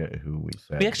of, I forget who we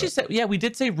said. We actually but- said, yeah, we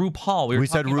did say RuPaul. We were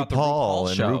said talking about the RuPaul,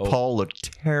 and show RuPaul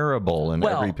looked terrible in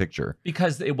Well, every picture.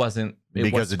 because it wasn't.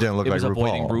 Because it didn't look it like was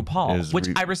avoiding RuPaul. It RuPaul, was which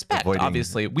I respect. avoiding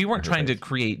Obviously, we weren't her trying to face.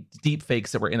 create deep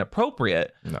fakes that were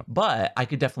inappropriate. No. But I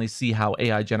could definitely see how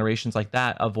AI generations like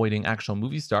that avoiding actual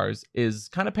movie stars is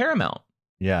kind of paramount.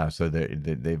 Yeah, so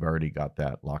they've already got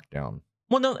that locked down.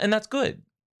 Well, no, and that's good.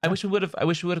 I wish we would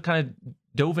have kind of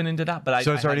dove into that, but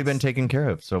So it's already been taken care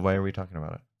of. So why are we talking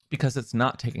about it? because it's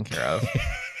not taken care of.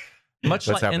 Much What's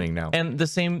like happening now? And the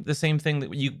same thing that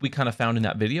we kind of found in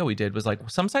that video we did was like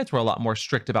some sites were a lot more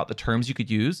strict about the terms you could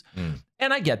use.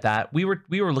 And I get that. We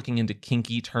were looking into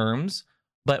kinky terms,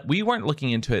 but we weren't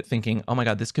looking into it thinking, oh my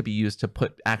God, this could be used to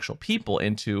put actual people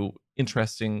into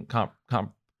interesting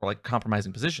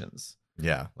compromising positions.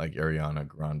 Yeah, like Ariana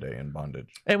Grande in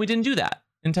bondage. And we didn't do that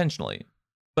intentionally.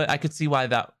 But I could see why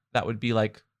that would be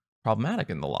like problematic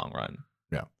in the long run.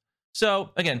 Yeah. So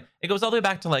again, it goes all the way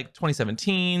back to like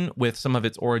 2017 with some of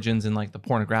its origins in like the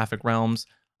pornographic realms.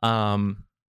 But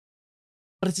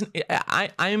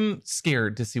I'm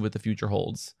scared to see what the future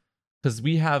holds because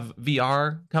we have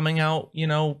VR coming out,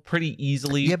 pretty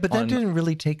easily. Yeah, but that didn't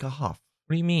really take off.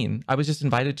 What do you mean? I was just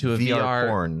invited to a VR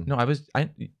porn. No,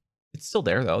 it's still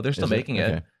there though. They're still Is it? making it.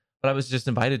 Okay. But I was just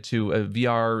invited to a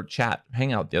VR chat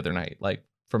hangout the other night, like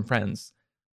from friends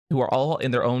who are all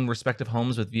in their own respective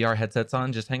homes with VR headsets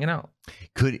on, just hanging out.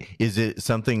 Is it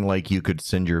something like you could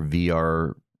send your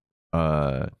VR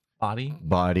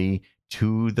Body.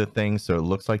 to the thing so it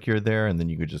looks like you're there, and then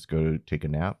you could just go take a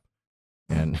nap,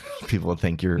 and people will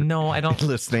think you're No, I don't.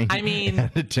 listening. I mean-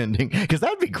 and attending, because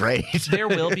that'd be great. There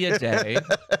will be a day.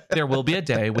 There will be a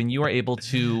day when you are able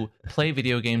to play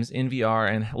video games in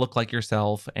VR and look like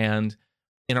yourself and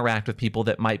interact with people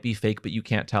that might be fake, but you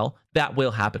can't tell. That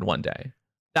will happen one day.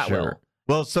 That will.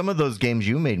 Well, some of those games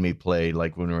you made me play,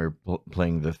 like when we were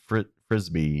playing the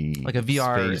frisbee, Like a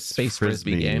VR space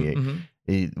frisbee game.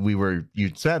 Mhm.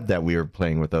 You said that we were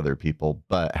playing with other people,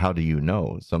 but how do you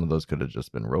know? Some of those could have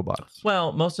just been robots.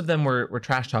 Well, most of them were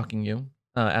trash talking you.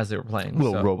 as they were playing.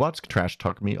 Well, so. robots trash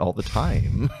talk me all the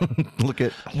time. Look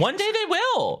at One day they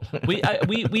will.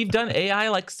 We've done AI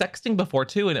like sexting before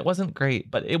too, and it wasn't great,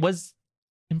 but it was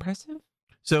impressive.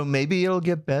 so maybe it'll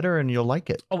get better and you'll like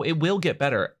it. Oh, it will get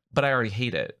better, but I already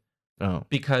hate it Oh,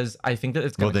 because I think that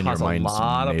it's Well, going to then your cause a mind's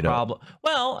lot of made up. problems.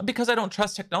 Well, because I don't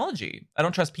trust technology. I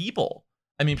don't trust people.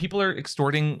 I mean, people are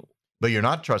extorting. but you're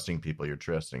not trusting people. You're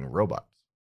trusting robots.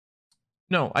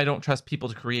 No, I don't trust people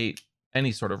to create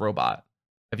any sort of robot.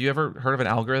 Have you ever heard of an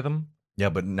algorithm? Yeah,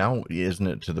 but now isn't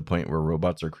it to the point where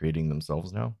robots are creating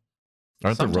themselves now?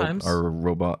 Aren't Sometimes. are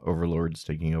robot overlords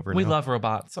taking over? We now? love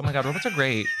robots. Oh my God, robots are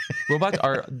great. Robots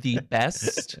are the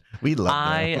best. We love.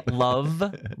 I them.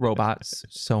 love robots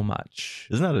so much.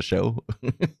 Isn't that a show?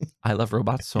 I love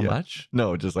robots so Yeah. much.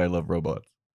 No, just I love robots.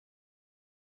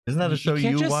 Isn't that a show you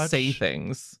can't just watch? say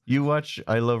things. You watch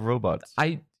I Love Robots.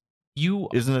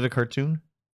 Isn't it a cartoon?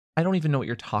 I don't even know what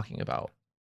you're talking about.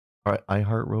 I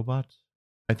Heart Robots.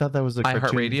 I thought that was a cartoon.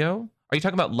 iHeartRadio? Are you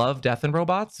talking about Love, Death, and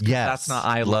Robots? 'Cause Yes, that's not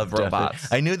I Love Death, and- Robots.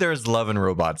 I knew there was love and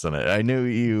robots in it. I knew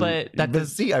you. But that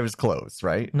does- see, I was close,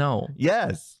 right? No,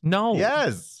 Yes. no,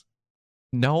 Yes.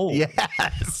 no.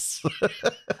 Yes.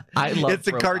 I Love It's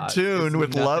a Robots. cartoon It's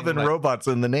with love nothing and like- robots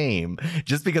in the name.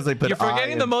 Just because I put You're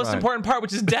forgetting I the in most front. important part,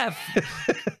 which is death.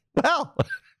 Well,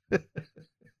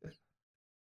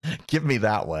 give me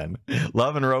that one.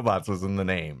 Love and Robots was in the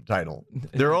name title.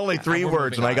 There are only 3 We're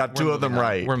words, and moving I on. got We're 2 of them moving on.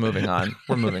 right. We're moving on.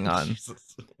 We're moving on.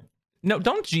 Jesus. No,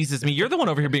 don't Jesus me. You're the one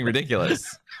over here being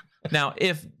ridiculous. Now,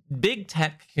 if big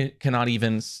tech cannot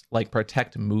even like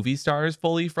protect movie stars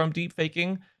fully from deep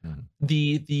faking, Mhm.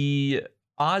 the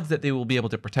odds that they will be able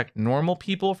to protect normal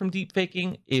people from deep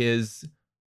faking is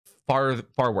far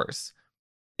worse.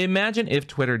 Imagine if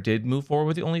Twitter did move forward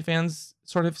with the OnlyFans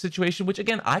sort of situation, which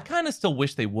again, I kind of still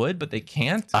wish they would, but they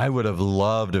can't. I would have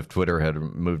loved if Twitter had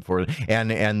moved forward,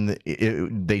 and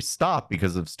they stopped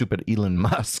because of stupid Elon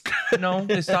Musk. No,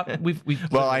 they stopped. We've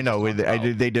Well, I know talked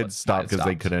about they did what stop because they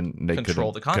stopped. couldn't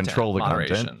control the content. control the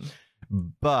moderation. content.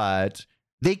 But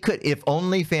they could, if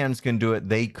OnlyFans can do it,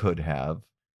 they could have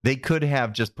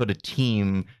just put a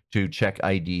team to check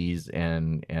IDs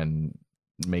and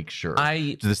make sure.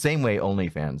 The same way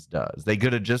OnlyFans does. They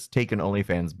could have just taken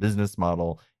OnlyFans business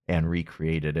model and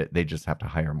recreated it. They just have to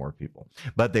hire more people.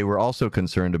 But they were also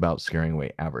concerned about scaring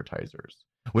away advertisers,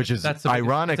 which is That's a big-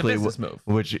 ironically it's a business move.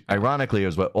 which ironically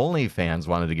is what OnlyFans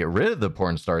wanted to get rid of the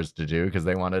porn stars to do because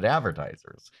they wanted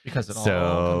advertisers. Because it So,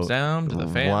 all comes down to the one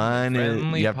is-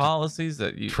 family-friendly you have to policies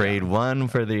that you Trade one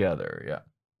for the other. Yeah.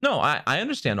 No, I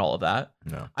understand all of that.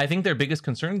 No. I think their biggest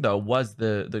concern though was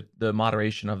the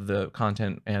moderation of the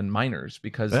content and minors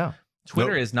because Yeah.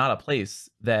 Twitter Nope. is not a place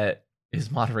that is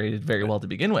moderated very well to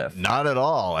begin with. Not at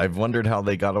all. I've wondered how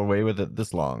they got away with it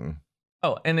this long.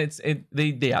 Oh, and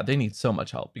they need so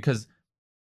much help because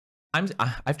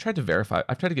I've tried to verify.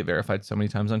 I've tried to get verified so many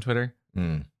times on Twitter.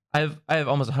 Mm. I have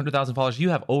almost 100,000 followers. You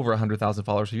have over 100,000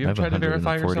 followers. Have you ever tried to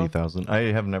verify yourself? 140,000.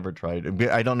 I have never tried.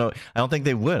 I don't know. I don't think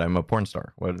they would. I'm a porn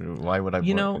star. Why would I?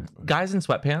 You know, guys in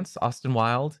sweatpants, Austin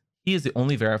Wilde. He is the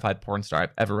only verified porn star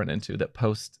I've ever run into that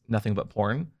posts nothing but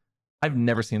porn. I've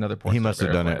never seen another porn. He star must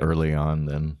have done it verified. early on.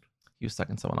 Then He was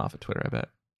sucking someone off at Twitter. I bet.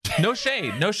 No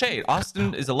shade. No shade.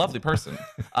 Austin is a lovely person.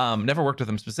 Never worked with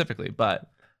him specifically, but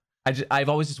I've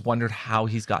always just wondered how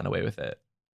he's gotten away with it.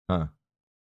 Huh.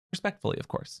 Respectfully, of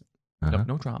course. Uh-huh.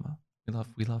 No drama.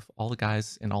 We love all the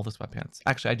guys in all the sweatpants.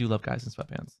 Actually, I do love guys in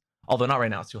sweatpants. Although not right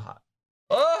now, it's too hot.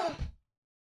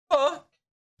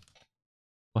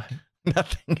 What?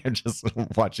 Nothing. I'm just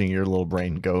watching your little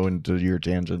brain go into your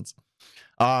tangents.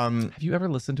 Have you ever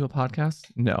listened to a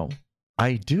podcast? No.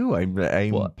 I do. I'm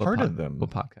What part of them. What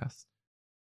podcast?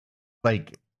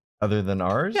 Like other than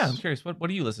ours? Yeah, I'm curious. What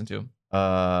do you listen to?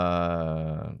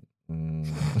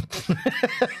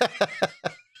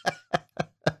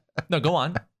 No, go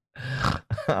on.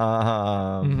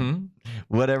 Mhm.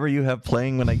 Whatever you have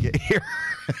playing when I get here.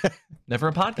 Never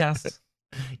a podcast.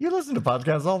 You listen to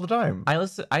podcasts all the time. I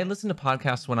listen to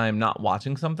podcasts when I'm not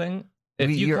watching something. If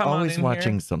you You're come on always in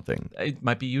watching here, something. it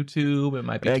might be YouTube. It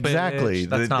might be Exactly. Twitch.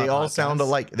 That's not They a all podcast. sound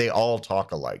alike. They all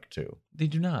talk alike too. They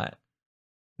do not.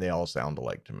 They all sound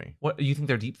alike to me. What you think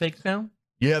they're deep fakes now?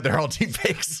 Yeah, they're all deep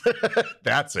fakes.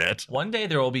 That's it. One day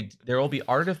there will be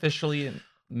artificially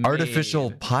made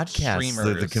Artificial podcasts.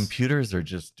 The streamers. computers are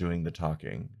just doing the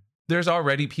talking. There's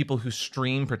already people who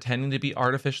stream pretending to be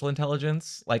artificial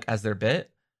intelligence, like as their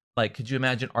bit. Like, could you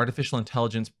imagine artificial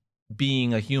intelligence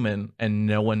being a human and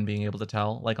no one being able to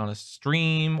tell, like on a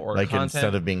stream or Like content?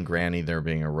 instead of being Granny, they're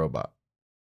being a robot.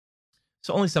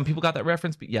 So only some people got that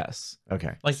reference, but yes.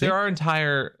 Okay. Like See? there are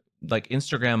entire like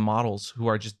Instagram models who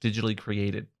are just digitally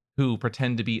created, who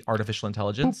pretend to be artificial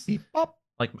intelligence. Boop, beep, bop.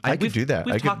 Like I could we've- do that.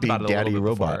 We've I could talked be about it a Daddy little bit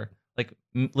Robot. before. Like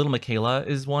little Michaela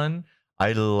is one.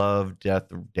 I love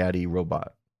Daddy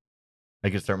Robot. I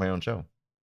could start my own show.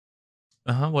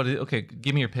 Okay,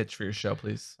 give me your pitch for your show,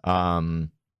 please.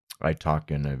 I talk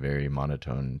in a very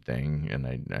monotone thing, and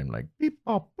I'm like beep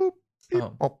bop boop beep Oh.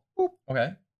 bop boop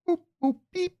Okay. boop boop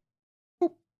beep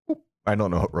boop boop. I don't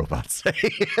know what robots say.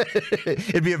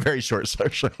 It'd be a very short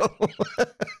show.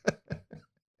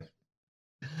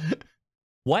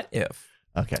 What if,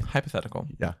 Okay. hypothetical,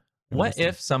 Yeah. what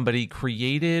if somebody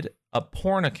created a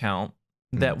porn account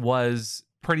that was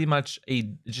pretty much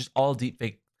just all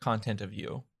deepfake content of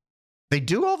you? They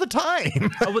do all the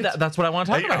time. Oh, well, that's what I want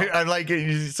to talk about. I'm like,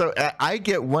 so I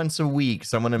get once a week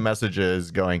someone in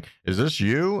messages going, "Is this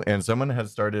you?" And someone has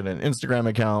started an Instagram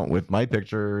account with my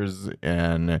pictures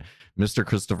and Mr.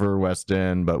 Christopher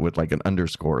Weston, but with like an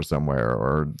underscore somewhere,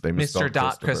 or they misspelled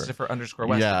Mr. Christopher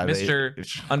 _Weston. Yeah,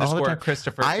 Mr. all the _ time.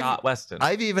 Christopher Weston.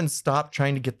 I've even stopped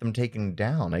trying to get them taken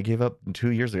down. I gave up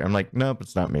 2 years ago. I'm like, nope,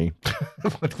 it's not me.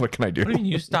 what can I do? What do you mean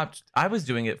you stopped? I was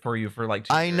doing it for you for like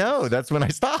 2 I years. know. That's when I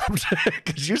stopped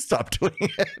because you stopped doing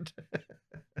it.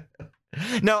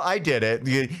 No, I did it.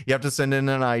 You have to send in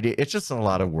an ID. It's just a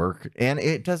lot of work, and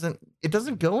it doesn't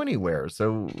go anywhere.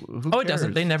 So who Oh, it cares?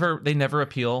 doesn't. They never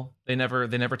appeal. They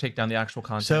never take down the actual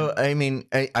content. So I mean,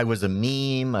 I was a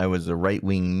meme. I was a right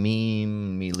wing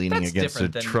meme. Me leaning That's against a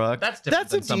different than- truck. that's different a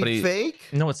than somebody- deep fake.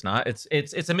 no, it's not. It's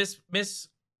a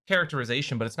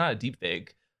mischaracterization, but it's not a deep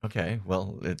fake. Okay,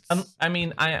 well, it's I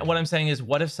mean, what I'm saying is,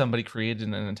 what if somebody created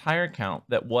an entire account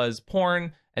that was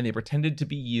porn and they pretended to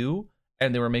be you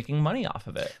and they were making money off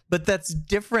of it? but that's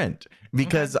different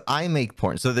because I make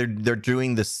porn. So they're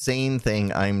doing the same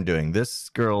thing I'm doing. This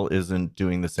girl isn't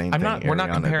doing the same thing. We're not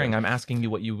Ariana comparing. did. I'm asking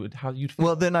you how you'd feel.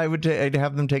 Well, then I'd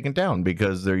have them taken down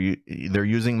because they're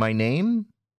using my name.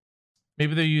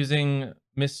 Maybe they're using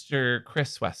Mr.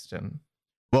 Chris Weston.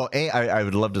 Well, I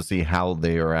would love to see how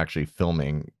they are actually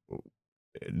filming,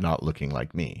 not looking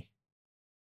like me.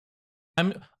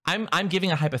 I'm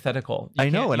giving a hypothetical. I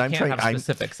know, can't- and you I'm can't trying- have I'm-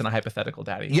 specifics in a hypothetical,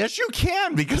 Daddy. Yes, you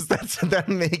can because that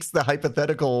makes the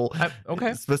hypothetical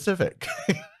Okay. specific.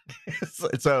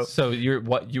 so So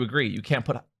you agree? You can't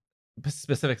put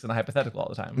specifics in a hypothetical all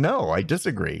the time. no, I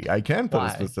disagree. I can put Why?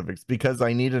 specifics because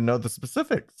I need to know the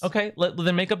specifics. Okay.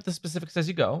 Then make up the specifics as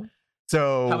you go.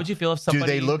 So How would you feel if do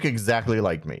somebody? they look exactly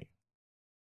like me?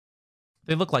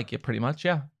 They look like you, pretty much,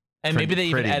 yeah. And Pretty- maybe they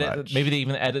even pretty edit. much. Maybe they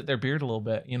even edit their beard a little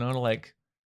bit. You know, to like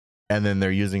And then they're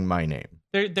using my name.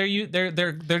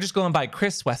 they're just going by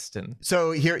Chris Weston.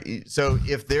 So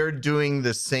if they're doing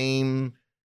the same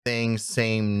thing,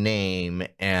 same name,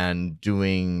 and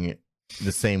doing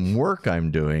the same work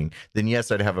I'm doing, then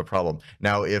yes, I'd have a problem.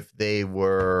 Now, if they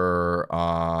were,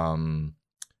 I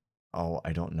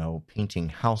don't know, painting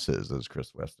houses as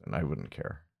Chris Weston, I wouldn't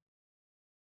care.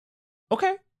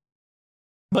 Okay.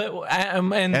 But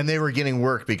And they were getting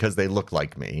work because they look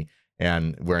like me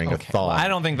and wearing a okay. thong. Well, I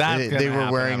don't think that's They were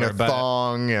wearing a but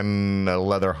thong and a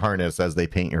leather harness as they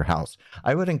paint your house.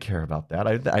 I wouldn't care about that.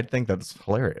 I'd think that's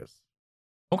hilarious.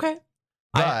 Okay.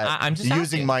 But I'm just using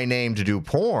asking. my name to do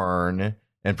porn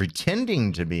and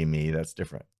pretending to be me, that's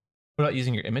different. What about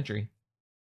using your imagery?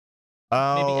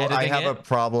 Oh, I editing have a it?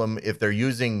 problem if they're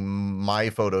using my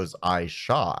photos I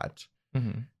shot,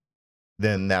 Mm-hmm.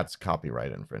 then that's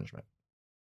copyright infringement.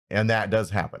 And that does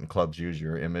happen. Clubs use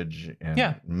your image, and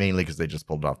Yeah. mainly because they just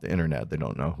pulled it off the internet. They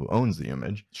don't know who owns the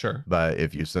image. Sure. But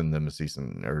if you send them a cease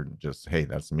and or just, hey,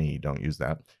 that's me, don't use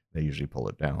that, they usually pull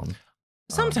it down.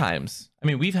 Sometimes. I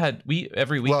mean,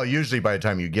 every week. Well, usually by the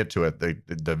time you get to it, the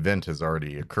event has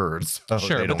already occurred. So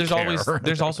Sure, they but don't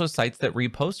there's care. also sites that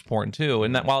repost porn too,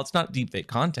 and that while it's not deepfake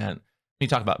content, when you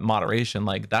talk about moderation,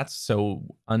 like that's so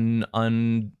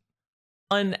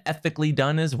unethically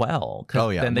done as well. 'Cause Oh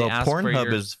yeah, then they well, ask for Pornhub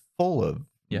your- is full of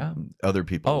Yeah. other Oh,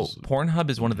 people's. Pornhub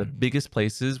is one of the biggest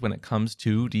places when it comes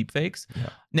to deepfakes. Yeah.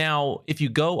 Now, if you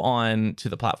go on to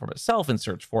the platform itself and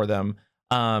search for them,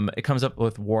 it comes up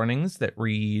with warnings that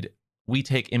read, "We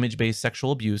take image-based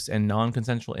sexual abuse and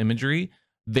non-consensual imagery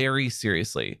very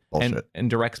seriously," Bullshit. and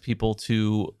directs people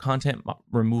to content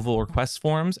removal request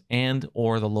forms and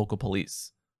or the local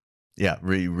police. Yeah,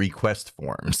 request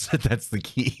forms. That's the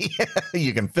key.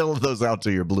 You can fill those out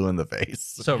till you're blue in the face.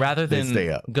 So rather They than stay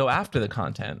up. go after the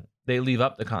content, they leave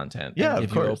up the content. Yeah, and of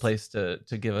give you a course. place to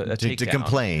give a to takedown.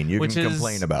 complain. You which can is,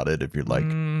 complain about it if you'd like.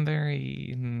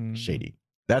 Very Shady.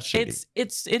 That's shady.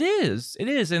 It is, and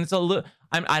it's a little.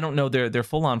 I don't know their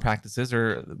full on practices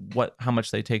or how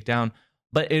much they take down,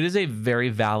 but it is a very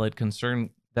valid concern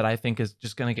that I think is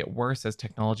just going to get worse as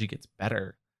technology gets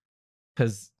better.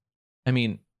 Because, I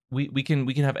mean, we can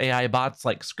have AI bots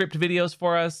like script videos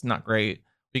for us. Not great.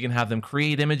 We can have them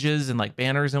create images and like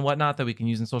banners and whatnot that we can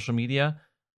use in social media.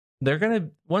 They're gonna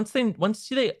once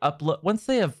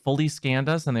they have fully scanned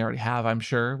us, and they already have, I'm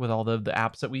sure, with all the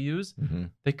apps that we use,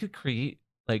 they could create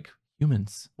like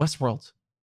humans. Westworld,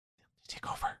 take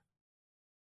over.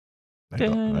 I've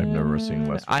never seen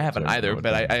Westworld. I haven't so I don't either, know what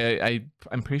but that means.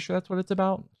 I'm pretty sure that's what it's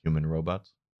about. Human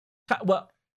robots Well,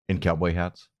 in cowboy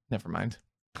hats. never mind.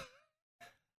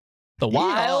 The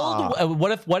wild.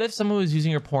 What if someone was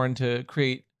using your porn to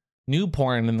create new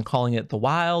porn and calling it the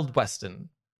Wild Weston?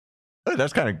 Oh,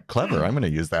 that's kind of clever. I'm going to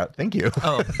use that. Thank you.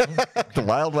 Oh, The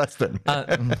Wild Weston.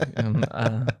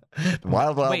 The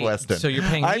Wild Weston. So you're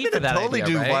paying me I'm for going to that totally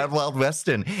idea, do right? Wild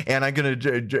Weston, and I'm going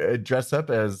to dress up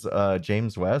as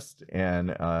James West and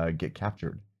get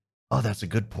captured. Oh, that's a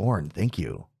good porn. Thank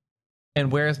you.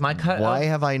 And where's my cut? Why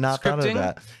have I not thought of scripting?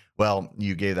 that? Well,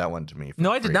 you gave that one to me. For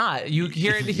No, I did free. not. You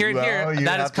hear it here. Well, you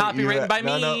That is have to- copywritten by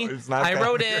no, me. no, it's not I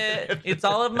wrote copyrighted. it. It's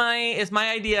all of my. It's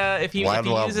my idea. If he Wild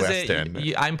uses Weston.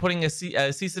 it, I'm putting a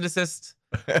cease and desist.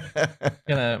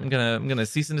 I'm gonna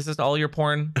cease and desist all your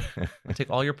porn. I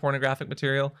take all your pornographic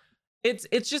material.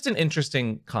 It's just an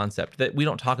interesting concept that we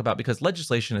don't talk about because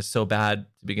legislation is so bad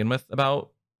to begin with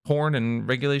about porn and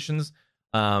regulations.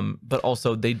 But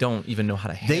also they don't even know how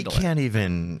to handle They can't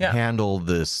even Yeah. handle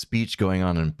the speech going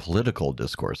on in political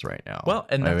discourse right now. Well,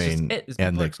 and that's just it, is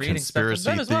and people are the creating stuff for conspiracy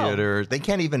them as well. theater. They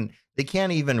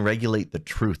can't even regulate the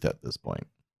truth at this point.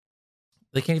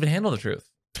 They can't even handle the truth.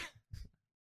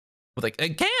 But they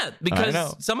can't know.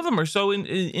 because some of them are so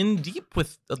in deep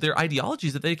with their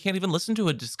ideologies that they can't even listen to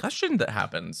a discussion that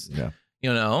happens. Yeah.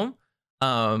 You know,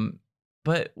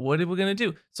 but what are we gonna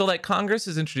do? So like Congress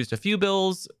has introduced a few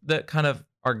bills that kind of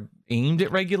are aimed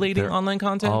at regulating They're online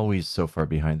content. Always so far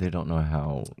behind. They don't know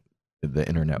how the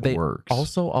internet They works.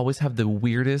 also always have the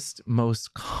weirdest,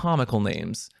 most comical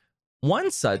names. One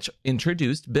such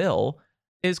introduced bill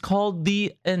is called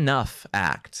the Enough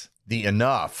Act. the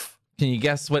enough. Can you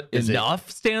guess what Is it- enough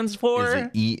stands for? Is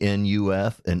it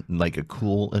ENUF and like a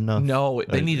cool enough? No,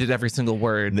 they needed every single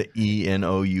word, The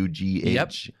ENOUGH.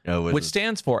 Yep. Oh, was which it-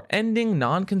 stands for Ending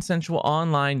Non-Consensual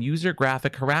Online User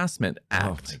Graphic Harassment Oh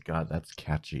Act. my god, that's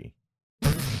catchy.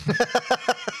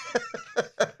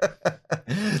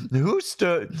 Who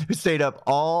stayed up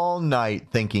all night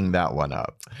thinking that one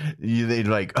up? They'd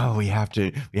like, oh, we have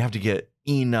to get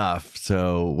enough.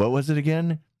 So what was it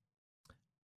again?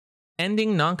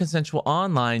 Ending Non-Consensual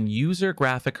Online User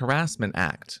Graphic Harassment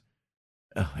Act.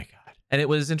 Oh my god. And it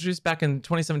was introduced back in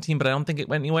 2017, but I don't think it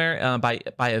went anywhere by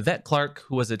Yvette Clarke,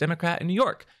 who was a Democrat in New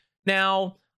York.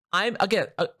 Now, I'm again,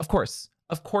 of course,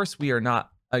 we are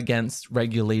not against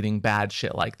regulating bad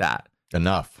shit like that.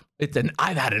 Enough.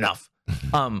 I've had enough.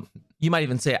 You might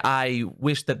even say I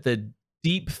wish that the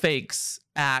Deep Fakes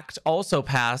Act also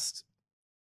passed.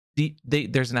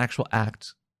 There's an actual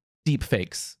act, Deep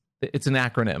Fakes. It's an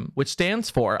acronym, which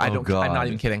stands for I'm not God.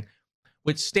 even kidding.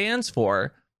 Which stands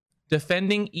for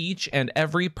defending each and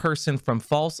every person from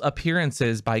false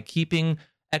appearances by keeping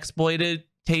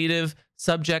exploitative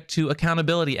subject to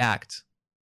Accountability Act.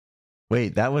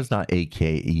 Wait, that was not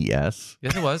AKES.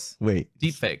 Yes, it was. Wait.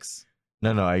 Deep Fakes.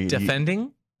 No.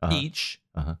 Defending uh-huh, each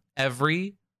uh-huh.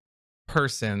 every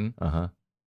person Uh-huh.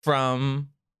 from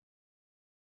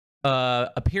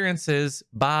appearances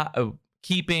by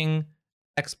keeping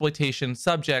exploitation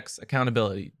subjects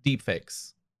accountability. Deep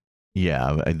fakes.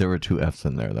 Yeah, there were two F's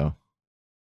in there though.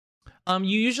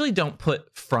 You usually don't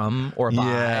put from or by.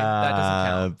 That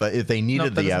doesn't count. But if they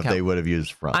needed that the doesn't F, count. they would have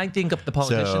used from. I think the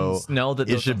politicians know that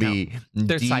it those should don't be count.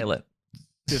 They're deep silent.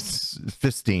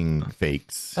 fisting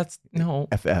fakes. That's no.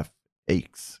 FF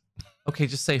aches. Okay,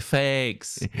 just say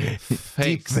fakes. Deep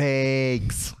Fakes.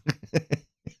 fakes.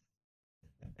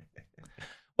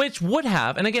 Which would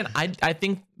have, and again, I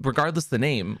think regardless the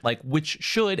name, like which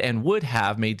should and would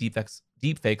have made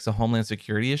deepfakes a homeland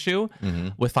security issue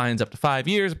Mhm. with fines up to 5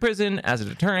 years of prison as a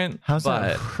deterrent. How's but,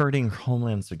 that hurting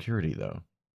Homeland Security though?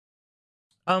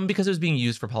 because it was being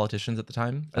used for politicians at the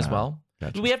time as well.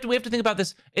 Gotcha. We have to think about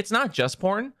this. It's not just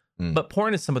porn, Mm. but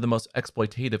porn is some of the most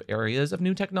exploitative areas of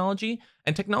new technology,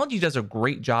 and technology does a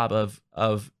great job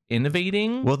of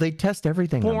innovating. Well, they test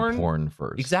everything Porn- on porn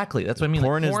first. Exactly. That's what I mean.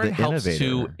 Porn is Porn the helps to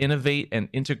innovator. innovate and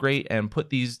integrate and put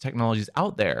these technologies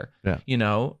out there. Yeah. You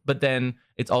know, but then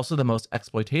it's also the most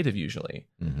exploitative usually.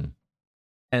 Mhm.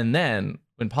 And then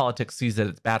when politics sees that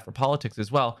it's bad for politics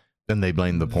as well, Then they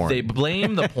blame the porn. they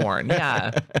blame the porn.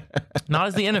 Yeah. Not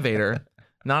as the innovator,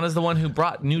 not as the one who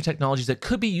brought new technologies that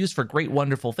could be used for great,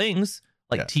 wonderful things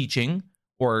like Yeah. teaching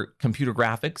or computer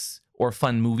graphics or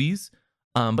fun movies.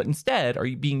 but instead are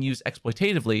being used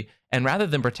exploitatively. And rather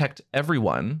than protect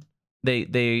everyone,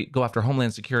 they go after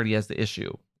Homeland Security as the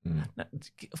issue. Now,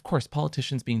 of course,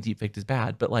 politicians being deepfaked is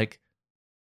bad, but like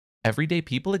everyday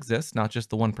people exist, not just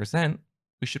the 1%.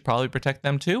 We should probably protect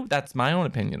them too. That's my own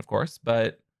opinion, of course,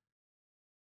 but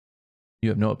you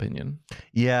have no opinion.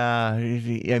 Yeah,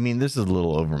 I mean, this is a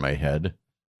little over my head.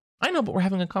 I know, but we're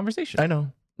having a conversation. I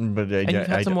know, but And you've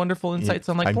had some wonderful insights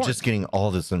on like I'm porn. just getting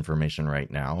all this information right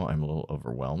now. I'm a little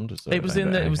overwhelmed. So It was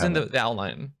in the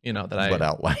outline, you know, that I. What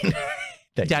outline?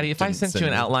 That Daddy, you if I didn't sent send you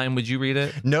an me. outline, would you read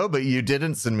it? No, but you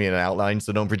didn't send me an outline,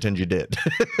 so don't pretend you did.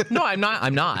 No, I'm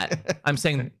not. I'm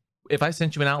saying if I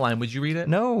sent you an outline, would you read it?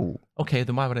 No. Okay,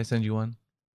 then why would I send you one?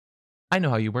 I know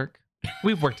how you work.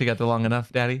 We've worked together long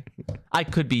enough, Daddy. I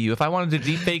could be you. If I wanted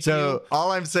to deepfake So you.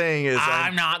 all I'm saying is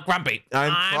I'm not grumpy.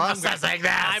 I'm processing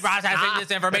this. I'm processing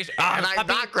this information. and I'm puppy,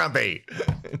 not grumpy.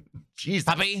 Jesus.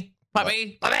 puppy.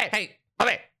 Hey,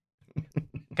 Puppy.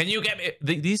 can you get me?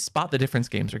 These spot the difference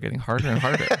games are getting harder and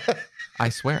harder. I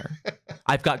swear.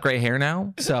 I've got gray hair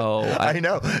now, so I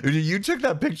know. You took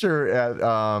that picture at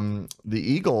the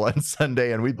Eagle on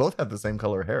Sunday, and we both have the same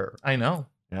color hair. I know.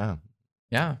 Yeah.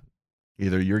 Yeah.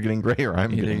 Either you're getting gray or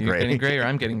I'm Either getting you're gray. getting gray or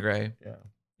I'm getting gray. Yeah.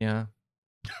 Yeah.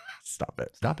 Stop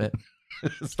it. Stop it.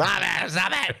 Stop it.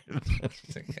 Stop it.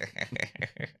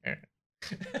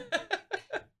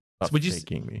 Stop Would you-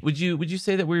 faking me. Would you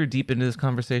say that we were deep into this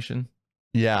conversation?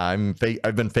 Yeah,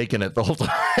 I've been faking it the whole time.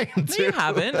 No, Too. you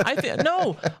haven't.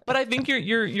 No, but I think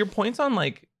your points on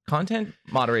like content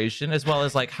moderation as well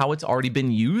as like how it's already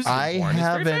been used. in I porn is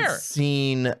very fair.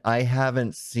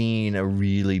 haven't seen a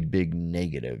really big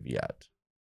negative yet.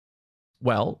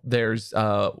 Well, there's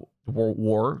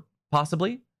war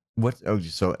possibly. What? Oh,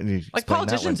 so Like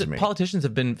politicians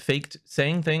have been faked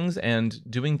saying things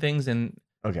and doing things in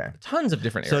Okay. tons of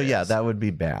different So areas. yeah, that would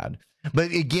be bad.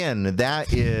 But again,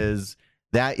 that is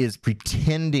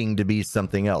pretending to be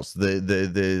something else.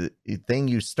 The thing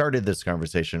you started this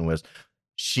conversation was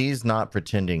she's not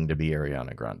pretending to be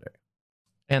Ariana Grande.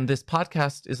 And this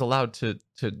podcast is allowed to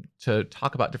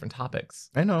talk about different topics.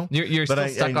 I know. You're But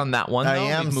still stuck on that one. I though?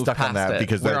 am We've moved stuck on past that it.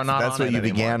 because We're not that's on what it you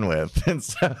began anymore. with. And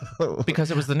so Because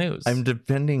it was the news. I'm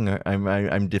defending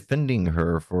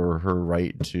her for her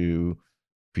right to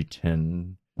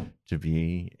pretend to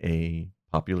be a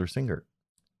popular singer.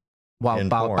 in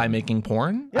by porn. making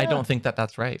porn. I Yeah. don't think that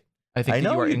that's right. I think I that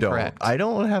know you are you incorrect. don't. I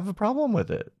don't have a problem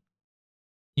with it.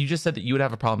 You just said that you would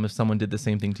have a problem if someone did the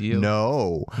same thing to you.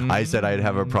 No, I said I'd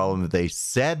have a Mm. problem if they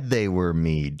said they were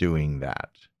me doing that.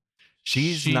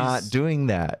 She's not doing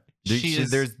that.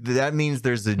 That means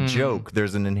there's a Hmm. joke.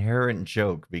 There's an inherent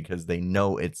joke because they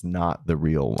know it's not the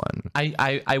real one.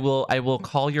 I will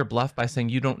call your bluff by saying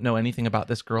you don't know anything about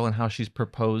this girl and how she's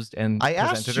proposed and I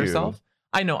asked presented you. herself.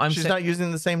 I know. She's not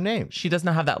using the same name. She does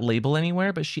not have that label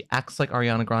anywhere, but she acts like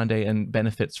Ariana Grande and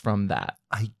benefits from that.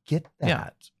 I get that. Yeah.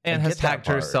 And I has get that tagged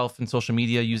part. herself in social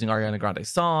media using Ariana Grande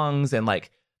songs and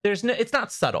like it's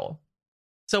not subtle.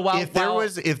 So while If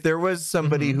there was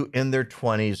somebody Mhm. who in their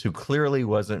 20s who clearly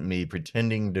wasn't me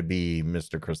pretending to be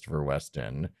Mr. Christopher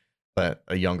Weston, but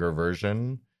a younger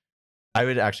version, I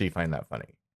would actually find that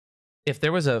funny. if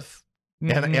there was a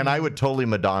And I would totally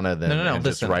Madonna them No, and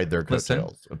just listen, ride their listen.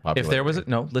 coattails. of if there was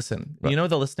popularity. listen, What? you know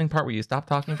the listening part where you stop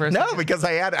talking for a No, second? because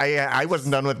I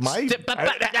wasn't done with my I wasn't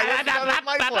done with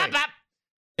my point.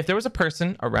 If there was a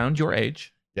person around your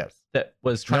age Yes. that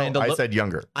was trying No, to I look, said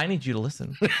younger. I need you to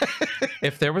listen.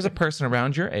 If there was a person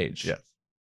around your age, Yes.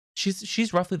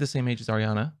 she's roughly the same age as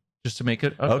Ariana, just to make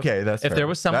it Okay, that's If fair. there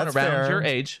was someone That's around fair. your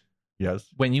age Yes.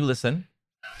 when you listen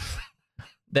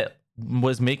that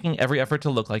was making every effort to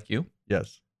look like you,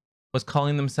 Yes. was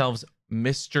calling themselves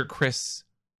Mr. Chris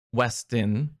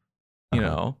Weston, you Uh-huh.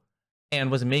 know,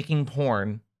 and was making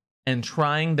porn and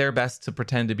trying their best to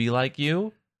pretend to be like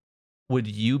you, would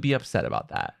you be upset about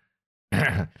that?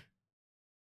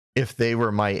 If they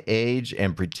were my age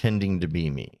and pretending to be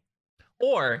me.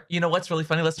 Or, you know what's really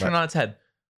funny? Let's turn it on its head.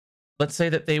 Let's say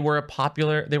that they were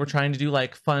trying to do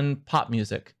like fun pop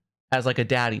music as like a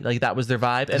daddy. Like that was their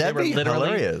vibe. And That'd be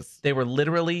hilarious. They were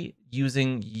literally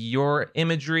using your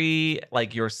imagery,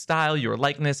 like your style, your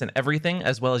likeness, and everything,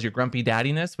 as well as your grumpy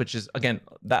daddiness, which is again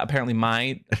that apparently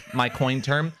my coined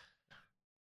term.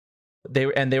 They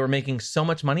were making so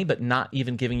much money, but not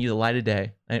even giving you the light of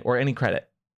day or any credit.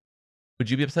 Would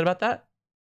you be upset about that?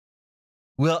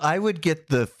 Well, I would get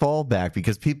the fallback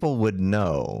because people would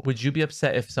know. Would you be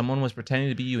upset if someone was pretending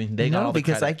to be you and they got all the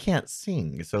because I credit? can't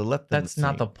sing. So let them That's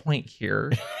not the sing. point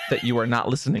here that you are not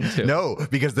listening to. No,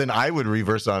 because then I would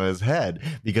reverse on his head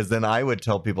because then I would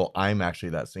tell people I'm actually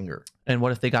that singer. And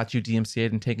what if they got you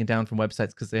DMCA'd and taken down from websites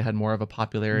because they had more of a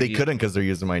popularity? They couldn't because they're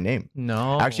using my name.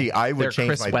 No. Actually, I would They're change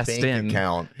Chris my Weston. bank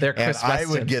account They're and Chris I would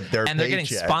Weston. get their And they're getting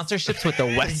paychecks. sponsorships with the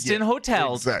Westin Yeah,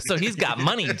 hotels. exactly. So he's got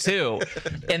money too.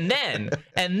 And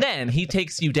then he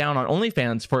takes you down on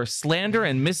OnlyFans for slander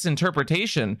and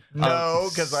misinterpretation. No,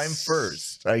 because I'm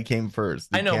first. I came first.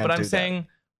 You I know, can't but do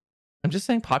I'm just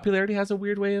saying popularity has a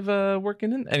weird way of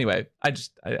working in. Anyway,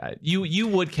 you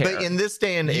would care. But in this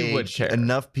day and You would age, care.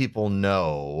 enough people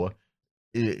know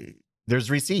there's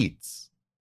receipts.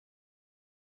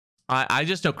 I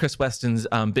just know Chris Weston's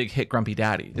big hit Grumpy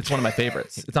Daddy. It's one of my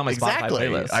favorites. It's on my Spotify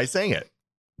playlist. I sang it.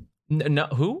 No,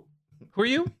 who are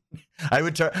you?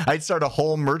 I'd start a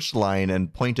whole merch line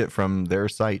and point it from their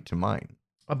site to mine.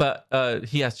 But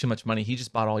he has too much money. He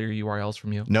just bought all your URLs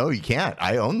from you. No, you can't.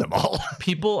 I own them all.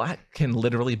 People can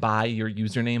literally buy your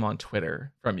username on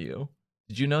Twitter from you.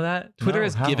 Did you know that? Twitter No,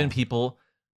 has how? given people,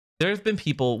 there's been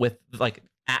people with like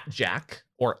at Jack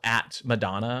or at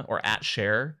Madonna or at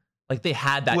Cher. Like they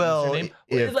had that Well, username.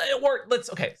 if- Or let's,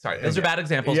 okay, sorry. Those are bad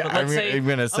examples. Yeah, but let's say I'm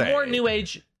gonna a say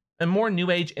more new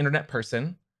age internet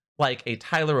person like a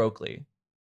Tyler Oakley.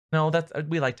 No,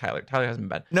 we like Tyler. Tyler hasn't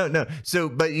been bad. No. So,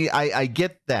 but I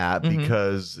get that Mhm.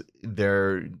 because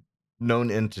they're known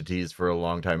entities for a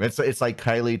long time. It's like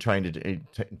Kylie trying to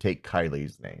take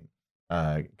Kylie's name,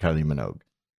 Kylie Minogue,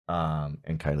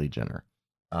 and Kylie Jenner.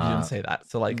 You didn't say that.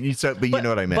 So like, But you know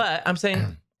what I meant. But I'm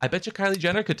saying, I bet you Kylie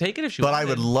Jenner could take it if she But wanted. I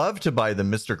would love to buy the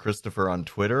Mr. Christopher on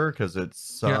Twitter because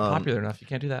it's You're not popular enough. You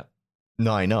can't do that.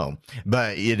 No, I know,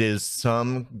 but it is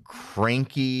some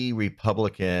cranky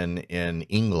Republican in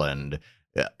England.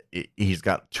 He's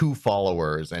got 2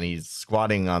 followers and he's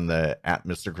squatting on the at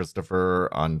Mr. Christopher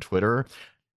on Twitter.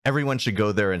 Everyone should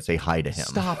go there and say hi to him.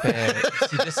 Stop it.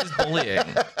 See, this is bullying.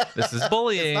 This is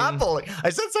bullying. It's not bullying. I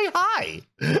said say hi.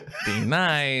 Be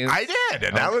nice. I did,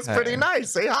 and that was Okay. pretty nice.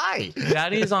 Say hi.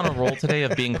 Daddy is on a roll today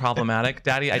of being problematic.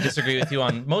 Daddy, I disagree with you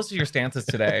on most of your stances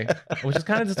today, which is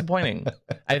kind of disappointing.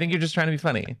 I think you're just trying to be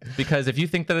funny because if you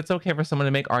think that it's okay for someone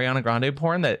to make Ariana Grande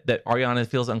porn that Ariana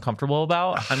feels uncomfortable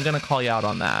about, I'm going to call you out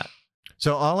on that.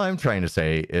 So all I'm trying to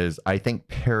say is I think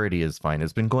parody is fine.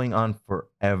 It's been going on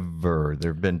forever.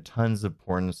 There have been tons of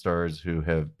porn stars who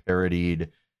have parodied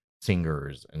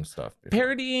singers and stuff. before.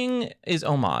 Parodying is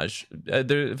homage.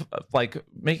 They're like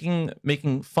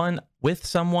making fun with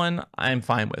someone. I'm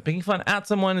fine with making fun at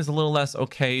someone is a little less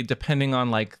okay, depending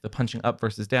on like the punching up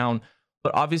versus down.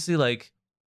 But obviously, like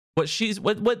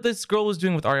what this girl was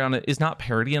doing with Ariana is not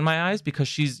parody in my eyes because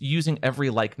she's using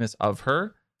every likeness of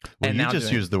her. Well, and you now just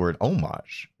doing- used the word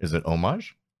homage. Is it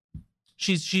homage?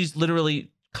 She's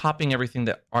literally copying everything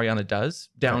that Ariana does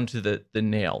down to the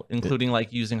nail, including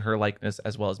like using her likeness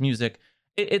as well as music.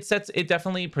 It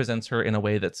definitely presents her in a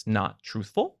way that's not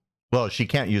truthful. Well, she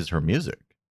can't use her music.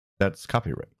 That's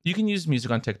copyright. You can use music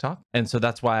on TikTok. And so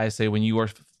that's why I say when you are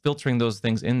filtering those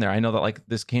things in there, I know that like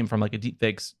this came from like a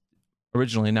deepfakes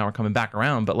originally, now we're coming back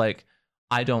around, but like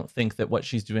I don't think that what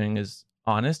she's doing is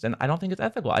honest and I don't think it's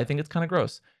ethical. I think it's kind of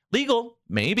gross. Legal,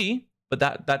 maybe, but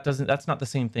that's not the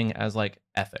same thing as like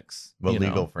ethics. Well, you know?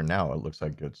 legal for now. It looks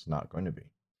like it's not going to be.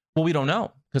 Well, we don't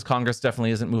know because Congress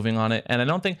definitely isn't moving on it. And I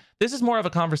don't think this is more of a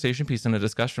conversation piece and a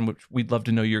discussion, which we'd love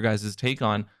to know your guys' take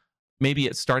on. Maybe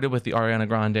it started with the Ariana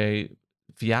Grande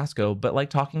fiasco, but like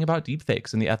talking about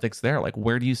deepfakes and the ethics there, like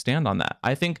where do you stand on that?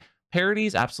 I think parody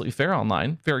is absolutely fair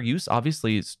online. Fair use,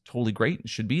 obviously, is totally great and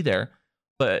should be there.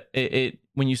 But it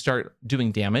when you start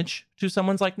doing damage to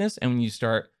someone's likeness and when you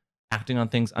start acting on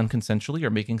things unconsensually or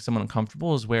making someone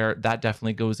uncomfortable is where that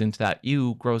definitely goes into that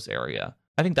gross area.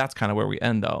 I think that's kind of where we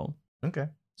end though. Okay.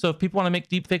 So if people want to make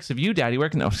deep fakes of you, Daddy, where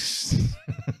can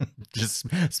Just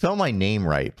spell my name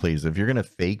right, please. If you're gonna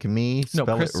fake me,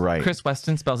 spell Chris, it right. Chris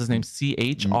Weston spells his name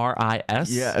CHRIS.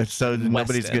 Yeah, so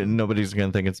nobody's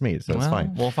gonna think it's me, so it's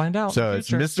fine. We'll find out. So in the it's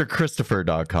future.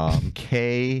 MrChristopher.com,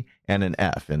 K and an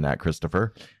F in that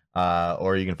Christopher.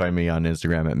 Or you can find me on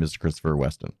Instagram at Mr. Christopher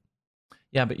Weston.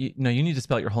 Yeah, but you need to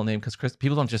spell your whole name because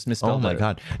people don't just misspell. Oh my it.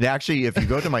 God. Actually, if you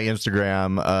go to my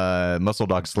Instagram, Muscle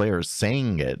Dog Slayer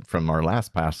sang it from our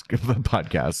last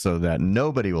podcast so that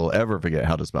nobody will ever forget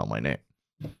how to spell my name.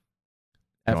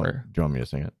 Ever. Do you want me to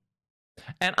sing it?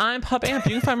 And I'm Pup Amp.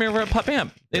 You can find me over at Pup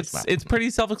Amp. It's pretty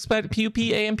self-explanatory.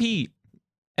 PUPAMP.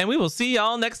 And we will see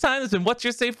y'all next time. This has been What's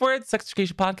Your Safe Word? Sex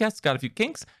Education Podcast. It's got a few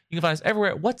kinks. You can find us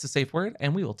everywhere at What's the Safe Word?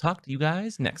 And we will talk to you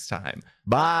guys next time.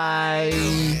 Bye.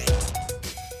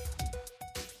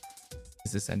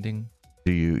 Is this ending?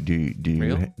 Do you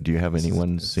Real? do you have Is this-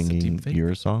 anyone is this a singing deep fake?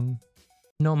 your song?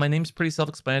 No, my name's pretty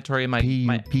self-explanatory. My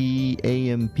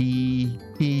P-U-P-A-M-P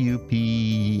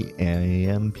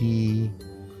P-U-P-A-M-P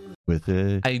with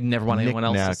a I never want anyone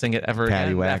else to Knick-knack, sing it ever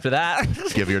again paddywhack. after that.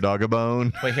 give your dog a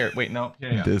bone. Wait, no.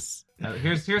 Here you go. This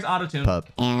Here's auto-tune. pup.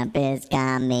 Amp is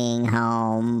coming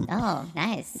home. Oh,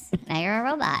 nice. Now you're a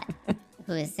robot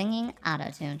who is singing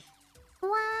autotune.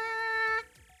 Wah.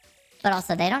 But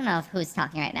also, they don't know who's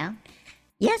talking right now.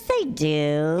 Yes, they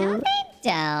do. No, they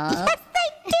don't. Yes, they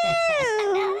do.